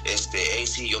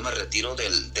 sí, yo me retiro de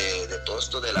todo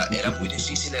esto era muy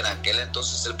difícil en aquel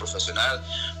entonces el profesional.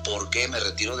 ¿Por qué me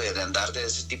retiro de andar de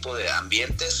ese tipo de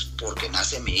ambientes? Porque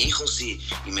nace mi hijo, sí,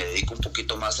 y me dedico un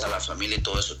poquito más a la familia y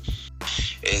todo eso.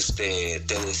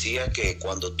 Te decía que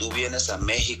cuando tú vienes a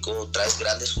México, traes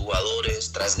grandes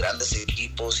jugadores, traes grandes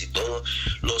equipos y todo,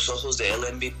 los ojos de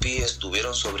MVP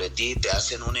estuvieron sobre ti, te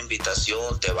hacen una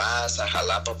invitación, te vas a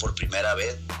Jalapa por primera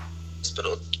vez,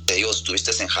 pero te digo,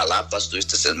 estuviste en Jalapa,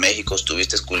 estuviste en México,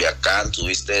 estuviste en Culiacán,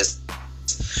 estuviste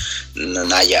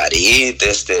Nayarit,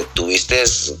 tuviste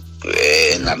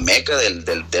en la meca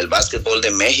del básquetbol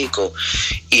de México,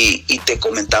 Y te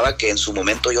comentaba que en su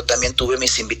momento yo también tuve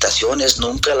mis invitaciones,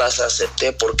 nunca las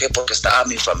acepté. ¿Por qué? Porque estaba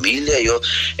mi familia. Yo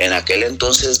en aquel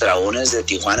entonces Dragones de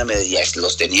Tijuana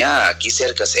los tenía aquí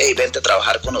cerca. Hey, vente a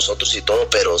trabajar con nosotros y todo,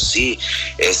 pero sí,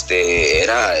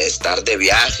 era estar de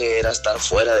viaje, era estar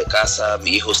fuera de casa.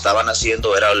 Mi hijo estaba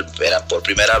naciendo, era por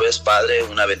primera vez padre,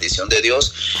 una bendición de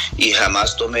Dios, y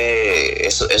jamás tomé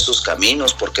esos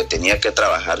caminos porque tenía que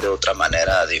trabajar de otra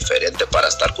manera diferente para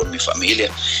estar con mi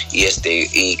familia.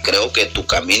 Y creo que tu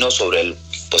camino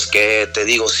pues qué te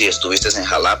digo, si estuviste en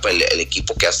Jalapa, el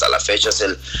equipo que hasta la fecha es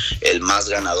el más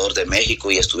ganador de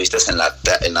México, y estuviste en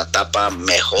la etapa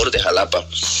mejor de Jalapa.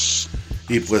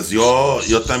 Y pues yo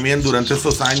también durante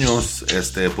estos años,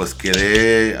 pues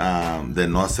quedé de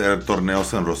no hacer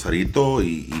torneos en Rosarito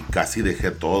y casi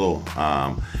dejé todo.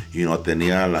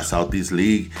 Tenía la Southeast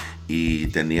League y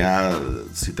tenía,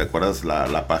 si te acuerdas,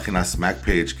 la página Smack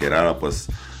Page, que era pues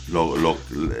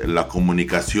la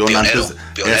comunicación pionero, antes.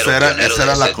 Esa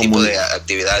era la tipo de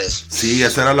actividades. Sí,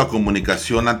 esa era la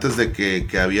comunicación antes de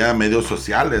que había medios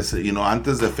sociales,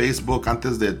 antes de Facebook,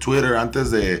 antes de Twitter,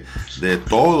 antes de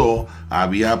todo,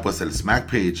 había pues el Smack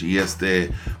Page. Y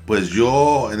pues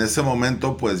yo en ese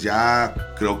momento pues ya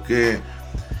creo que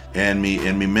en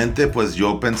mi mente pues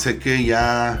yo pensé que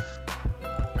ya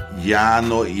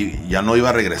no iba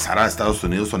a regresar a Estados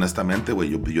Unidos, honestamente, güey.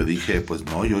 Yo dije, pues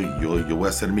no, yo voy a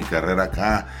hacer mi carrera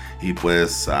acá. Y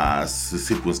pues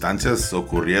circunstancias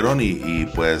ocurrieron y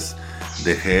pues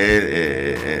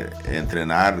dejé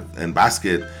entrenar en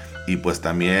básquet. Y pues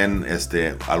también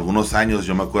algunos años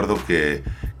yo me acuerdo que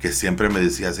siempre me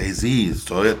decías, hey, sí,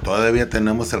 todavía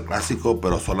tenemos el clásico,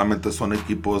 pero solamente son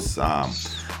equipos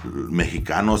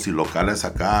mexicanos y locales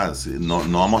acá.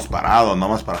 No hemos parado.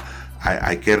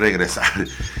 Hay que regresar.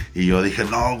 Y yo dije,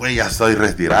 no, güey, ya estoy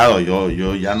retirado. Yo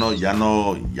ya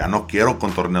no quiero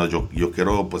con torneos. Yo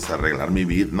quiero pues arreglar mi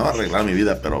vida. No arreglar mi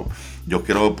vida, pero yo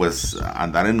quiero pues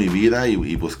andar en mi vida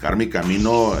y buscar mi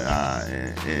camino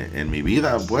en mi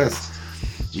vida, pues.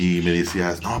 Y me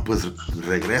decías, no, pues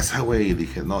regresa, güey. Y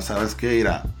dije, no, ¿sabes qué?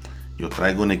 Mira, yo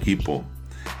traigo un equipo.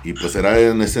 Y pues era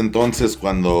en ese entonces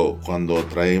cuando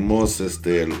traímos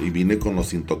y vine con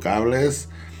los Intocables.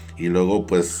 Y luego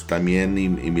pues también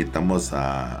invitamos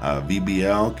a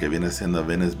BBL, que viene siendo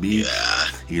Venice Beach.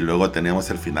 Y luego teníamos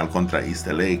el final contra East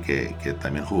LA, que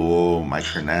también jugó Mike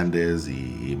Hernández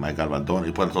y Mike Albandón.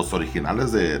 Y pues los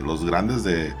originales los grandes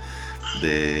de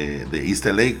East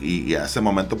LA. Y a ese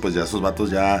momento pues ya esos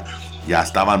vatos ya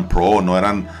estaban pro, no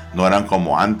eran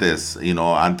como antes.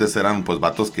 Antes eran pues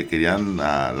vatos que querían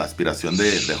la aspiración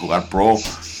de jugar pro.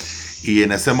 Y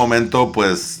en ese momento,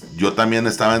 pues, yo también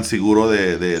estaba inseguro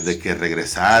de que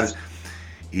regresar.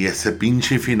 Y ese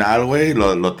pinche final, güey,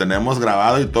 lo tenemos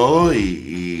grabado y todo.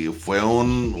 Y fue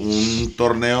un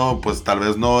torneo, pues, tal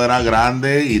vez no era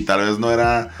grande y tal vez no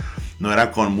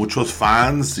era con muchos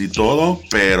fans y todo.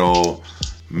 Pero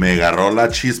me agarró la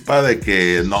chispa de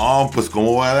que, no, pues,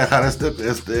 ¿cómo voy a dejar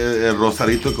el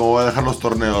Rosarito y cómo voy a dejar los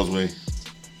torneos, güey?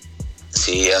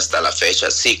 Sí, hasta la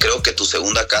fecha. Sí, creo que tu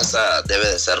segunda casa debe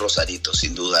de ser Rosarito,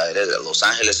 sin duda. Eres de Los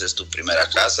Ángeles, es tu primera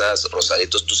casa,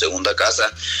 Rosarito es tu segunda casa.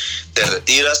 Te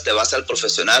retiras, te vas al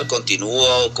profesional,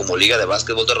 continúo como Liga de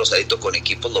Básquetbol de Rosarito con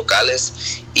equipos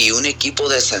locales y un equipo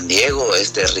de San Diego,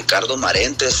 Ricardo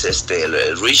Marentes,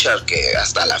 el Richard, que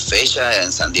hasta la fecha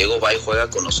en San Diego va y juega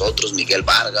con nosotros, Miguel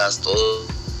Vargas, todos.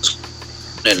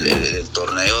 El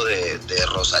torneo de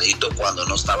Rosarito, cuando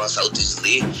no estaba Southeast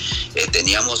League,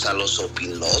 teníamos a los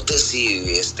opilotes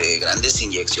y grandes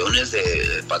inyecciones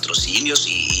de patrocinios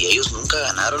y ellos nunca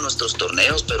ganaron nuestros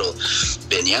torneos, pero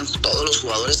venían todos los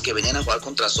jugadores que venían a jugar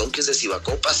contra Sonkis de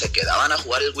Cibacopa, se quedaban a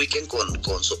jugar el weekend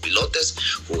con sopilotes,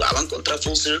 jugaban contra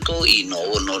Full Circle y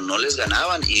no les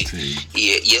ganaban y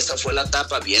esa fue la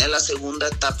etapa. Viene la segunda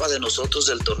etapa de nosotros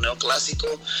del torneo clásico,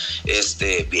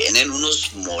 vienen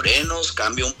unos morenos,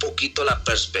 cambia un poquito la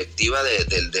perspectiva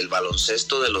del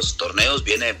baloncesto de los torneos.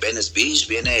 Viene Venice Beach,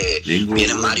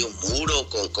 viene Mario Muro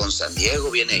con San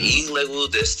Diego, viene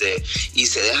Inglewood, y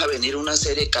se deja venir una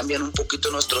serie. Cambian un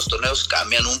poquito nuestros torneos,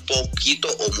 cambian un poquito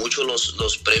o mucho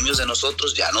los premios de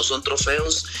nosotros. Ya no son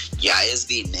trofeos, ya es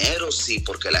dinero, sí,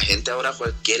 porque la gente ahora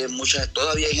quiere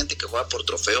todavía hay gente que juega por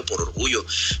trofeo, por orgullo,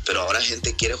 pero ahora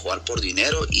gente quiere jugar por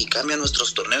dinero y cambian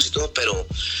nuestros torneos y todo, pero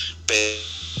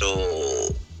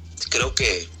creo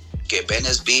que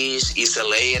Venice Beach, East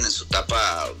LA en su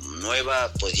etapa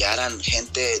nueva, pues ya eran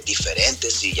gente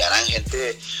diferentes y ya eran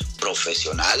gente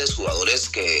profesionales, jugadores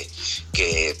que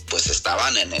pues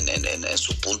estaban en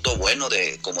su punto bueno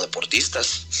como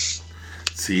deportistas.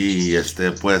 Sí,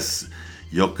 pues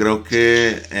yo creo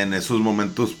que en esos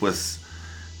momentos pues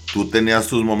tú tenías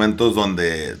tus momentos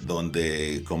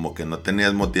donde como que no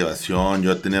tenías motivación,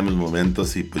 yo tenía mis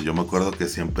momentos y pues yo me acuerdo que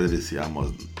siempre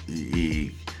decíamos,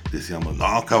 y decíamos,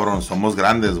 no cabrón, somos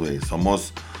grandes, güey,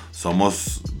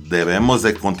 debemos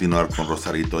de continuar con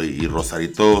Rosarito y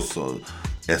Rosarito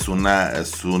es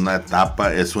una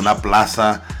etapa, es una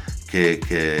plaza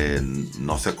que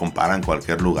no se compara en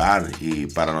cualquier lugar y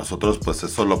para nosotros pues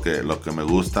eso es lo que me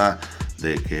gusta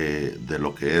de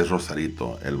lo que es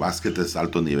Rosarito. El básquet es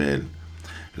alto nivel,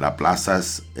 la plaza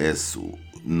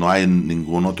no hay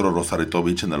ningún otro Rosarito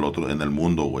Beach en el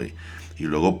mundo, güey, y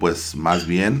luego pues más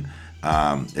bien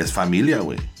es familia,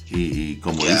 güey, y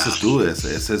como dices tú,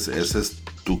 esa es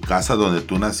tu casa donde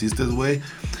tú naciste, güey,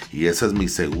 y esa es mi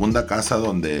segunda casa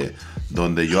donde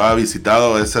yo he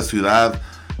visitado esa ciudad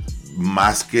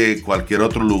más que cualquier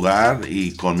otro lugar,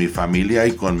 y con mi familia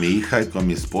y con mi hija y con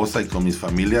mi esposa y con mis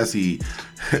familias. Y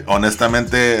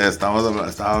honestamente estaba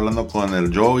hablando con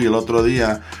el Joey el otro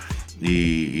día,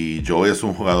 y Joey es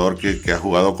un jugador que ha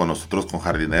jugado con nosotros con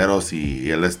jardineros, y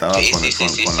él estaba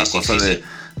con la cosa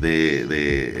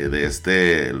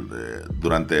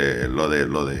durante lo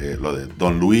de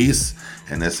Don Luis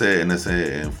en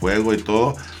ese juego y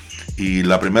todo. Y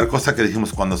la primera cosa que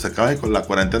dijimos, cuando se acabe con la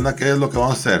cuarentena, ¿qué es lo que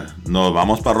vamos a hacer? Nos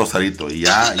vamos para Rosarito. Y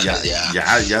ya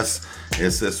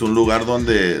es un lugar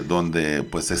donde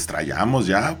pues extrañamos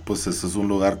ya. Pues ese es un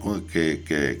lugar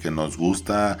que nos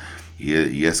gusta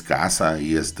y es casa.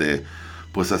 Y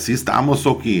pues así estamos,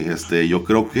 Soqui. Yo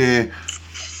creo que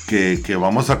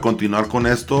vamos a continuar con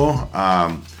esto.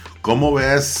 ¿Cómo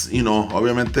ves?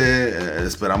 Obviamente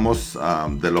esperamos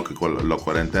de lo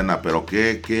cuarentena, pero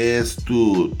 ¿qué es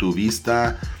tu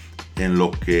vista en lo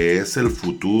que es el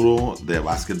futuro de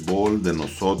básquetbol de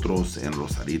nosotros en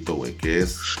Rosarito, güey? ¿Qué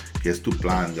es tu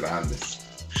plan grande?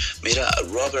 Mira,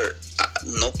 Robert,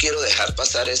 no quiero dejar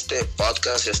pasar este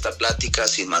podcast, esta plática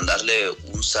sin mandarle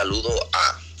un saludo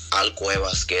a Al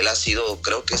Cuevas, que él ha sido,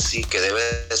 creo que sí, que debe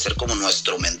de ser como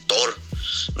nuestro mentor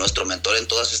en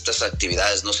todas estas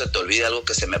actividades. No se te olvide algo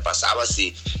que se me pasaba: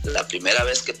 si la primera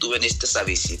vez que tú viniste a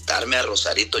visitarme a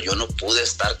Rosarito, yo no pude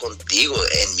estar contigo,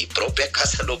 en mi propia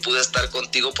casa no pude estar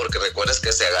contigo, porque recuerdas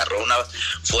que se agarró una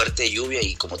fuerte lluvia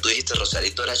y como tú dijiste,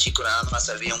 Rosarito era chico, nada más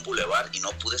había un bulevar y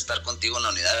no pude estar contigo en la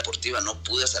unidad deportiva. No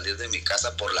pude salir de mi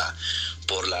casa para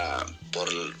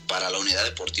la unidad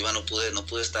deportiva, no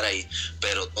pude estar ahí,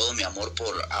 pero todo mi amor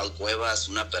por Al Cuevas,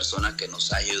 una persona que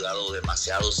nos ha ayudado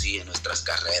demasiado, sí, en nuestras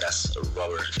carreras,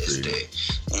 Robert. Sí.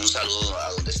 Un saludo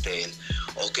a donde esté él.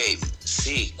 Ok,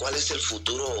 sí, ¿cuál es el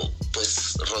futuro?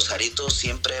 Pues Rosarito,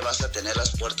 siempre vas a tener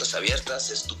las puertas abiertas,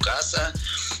 es tu casa,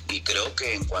 y creo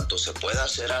que en cuanto se pueda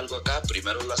hacer algo acá,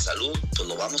 primero la salud, pues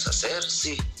lo vamos a hacer,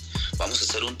 sí. Vamos a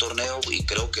hacer un torneo y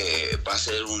creo que va a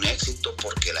ser un éxito,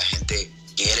 porque la gente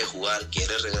quiere jugar,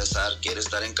 quiere regresar, quiere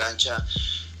estar en cancha,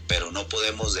 pero no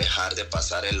podemos dejar de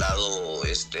pasar el lado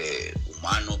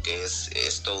humano, que es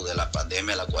esto de la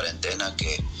pandemia, la cuarentena,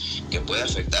 que puede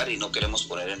afectar, y no queremos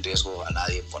poner en riesgo a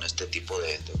nadie con este tipo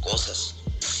de cosas.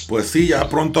 Pues sí, ya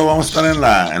pronto vamos a estar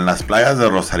en las playas de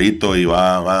Rosarito, y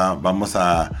vamos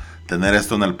a tener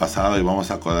esto en el pasado, y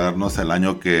vamos a acordarnos el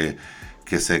año que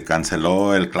se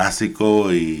canceló el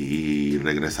clásico y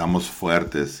regresamos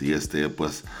fuertes, y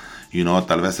pues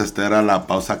tal vez esta era la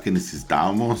pausa que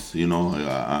necesitábamos.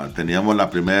 Teníamos la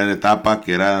primera etapa,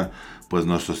 que era pues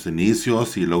nuestros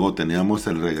inicios, y luego teníamos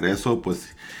el regreso,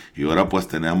 pues, y ahora pues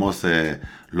tenemos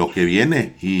lo que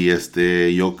viene, y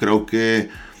yo creo que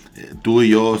tú y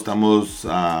yo estamos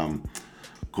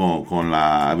con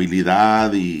la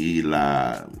habilidad y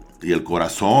el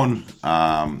corazón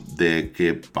de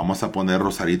que vamos a poner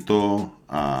Rosarito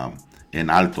en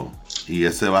alto, y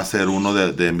ese va a ser uno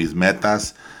de mis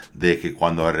metas, de que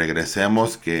cuando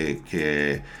regresemos,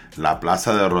 que la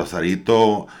plaza de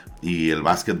Rosarito y el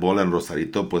básquetbol en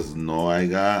Rosarito pues no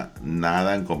haya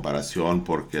nada en comparación,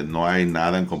 porque no hay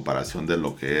nada en comparación de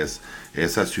lo que es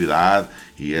esa ciudad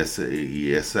y esa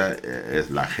es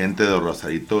la gente de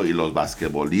Rosarito, y los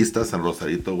basquetbolistas en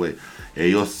Rosarito, güey.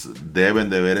 Ellos deben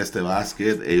de ver este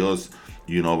básquet. Ellos,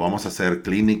 vamos a hacer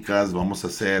clínicas, vamos a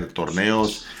hacer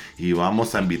torneos, y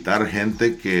vamos a invitar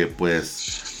gente que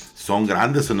pues son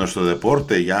grandes en nuestro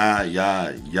deporte. Ya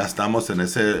estamos en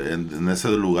ese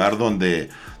lugar donde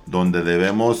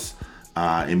debemos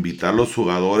invitar a los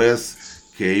jugadores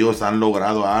que ellos han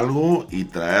logrado algo, y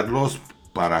traerlos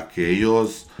para que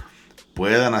ellos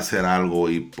puedan hacer algo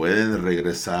y pueden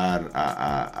regresar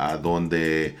a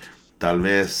donde tal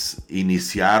vez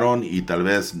iniciaron, y tal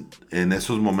vez en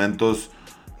esos momentos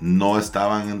no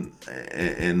estaban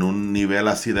en un nivel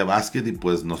así de básquet, y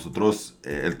pues nosotros,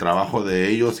 el trabajo de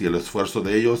ellos y el esfuerzo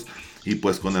de ellos, y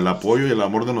pues con el apoyo y el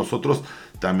amor de nosotros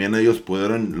también ellos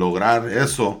pudieron lograr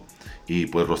eso. Y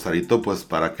pues Rosarito, pues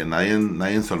para que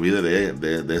nadie se olvide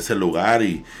de ese lugar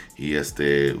y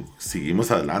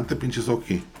seguimos adelante, pinche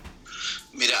Soqui.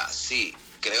 Mira, sí,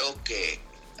 creo que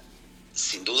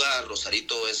sin duda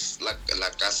Rosarito es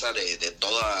la casa de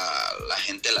toda la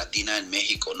gente latina en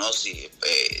México, ¿no? Sí,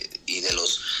 y de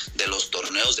los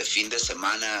torneos de fin de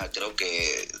semana, creo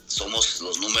que somos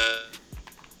los números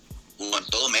en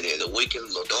todo medio. The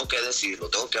Weekend, lo tengo que decir, lo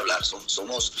tengo que hablar.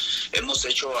 Hemos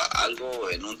hecho algo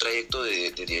en un trayecto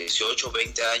de 18,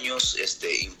 20 años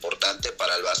importante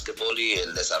para el básquetbol y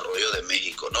el desarrollo de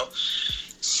México, ¿no?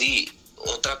 Sí,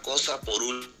 otra cosa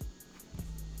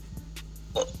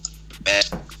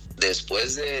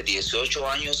después de 18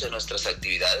 años en nuestras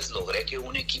actividades, logré que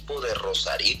un equipo de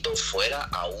Rosarito fuera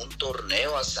a un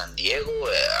torneo a San Diego,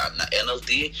 a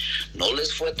NLT. No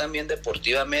les fue tan bien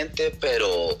deportivamente,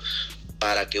 pero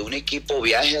para que un equipo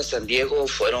viaje a San Diego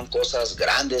fueron cosas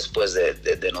grandes, pues,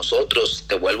 de nosotros.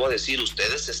 Te vuelvo a decir,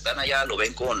 ustedes están allá, lo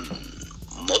ven con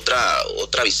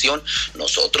otra visión.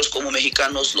 Nosotros como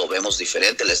mexicanos lo vemos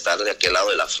diferente, el estar de aquel lado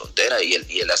de la frontera y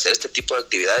el hacer este tipo de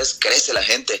actividades, crece la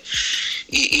gente.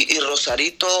 Y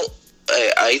Rosarito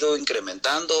ha ido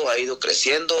incrementando, ha ido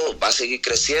creciendo, va a seguir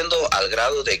creciendo al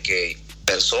grado de que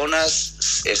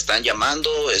personas están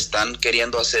llamando, están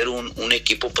queriendo hacer un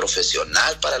equipo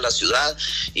profesional para la ciudad,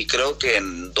 y creo que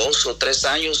en 2 o 3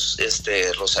 años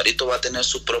Rosarito va a tener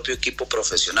su propio equipo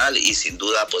profesional, y sin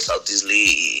duda pues Autis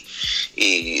Lee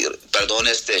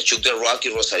Chuck the Rock y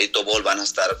Rosarito Ball van a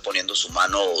estar poniendo su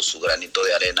mano o su granito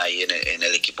de arena ahí en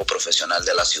el equipo profesional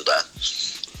de la ciudad.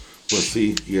 Pues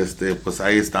sí, y pues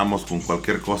ahí estamos con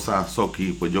cualquier cosa,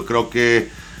 Soqui. Pues yo creo que,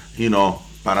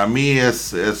 para mí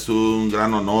es un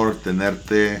gran honor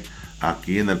tenerte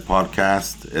aquí en el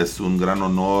podcast. Es un gran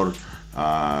honor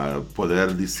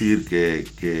poder decir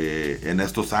que en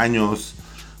estos años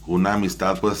una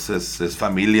amistad pues es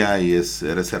familia y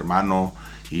eres hermano,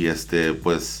 y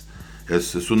pues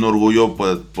es un orgullo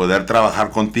poder trabajar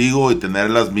contigo y tener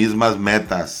las mismas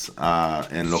metas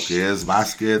en lo que es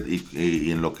básquet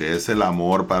y en lo que es el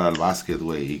amor para el básquet,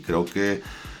 güey. Y creo que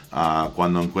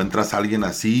cuando encuentras a alguien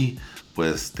así,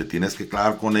 pues te tienes que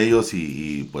clavar con ellos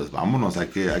y pues vámonos, hay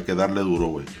que darle duro,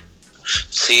 güey.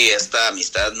 Sí, esta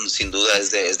amistad sin duda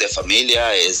es de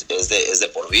familia, es de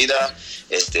por vida.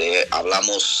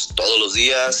 Hablamos todos los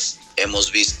días,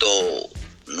 hemos visto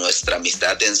nuestra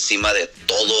amistad encima de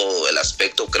todo el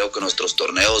aspecto. Creo que nuestros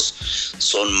torneos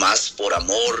son más por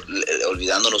amor,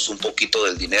 olvidándonos un poquito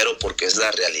del dinero, porque es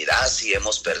la realidad. Sí,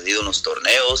 hemos perdido en los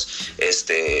torneos,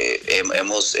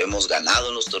 hemos ganado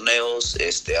en los torneos,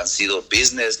 han sido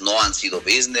business, no han sido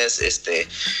business,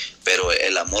 pero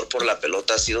el amor por la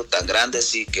pelota ha sido tan grande,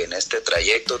 sí, que en este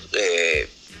trayecto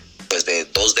pues de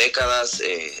 2 décadas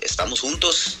estamos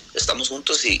juntos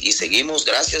y seguimos.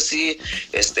 Gracias, sí,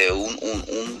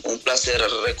 un placer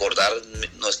recordar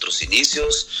nuestros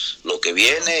inicios, lo que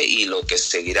viene y lo que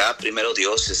seguirá. Primero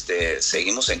Dios,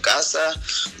 seguimos en casa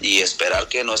y esperar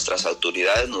que nuestras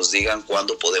autoridades nos digan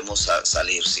cuándo podemos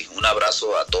salir. Sí, un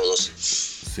abrazo a todos.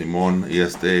 Simón, y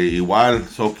igual,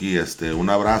 Soqui, un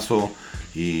abrazo.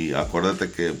 Y acuérdate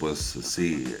que pues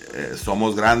sí,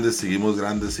 somos grandes, seguimos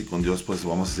grandes, y con Dios pues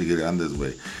vamos a seguir grandes,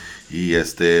 güey. Y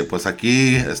pues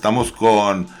aquí estamos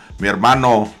con mi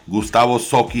hermano Gustavo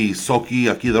Soqui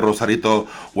aquí de Rosarito.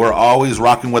 We're always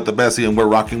rocking with the best, and we're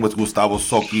rocking with Gustavo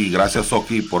Soqui. Gracias,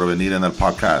 Soqui, por venir en el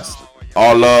podcast.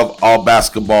 All love, all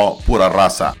basketball, pura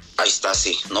raza. Ahí está,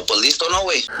 sí. No, pues listo, ¿no,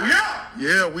 güey?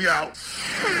 Yeah, we out.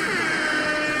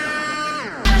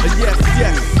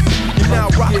 Yes. You're now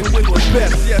rocking with the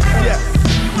best. Yes.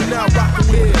 You're now rocking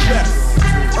with the best.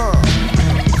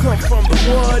 You come from the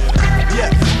wood.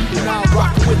 Yes. You're now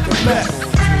rocking with the best.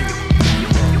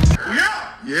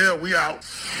 Yeah, we out.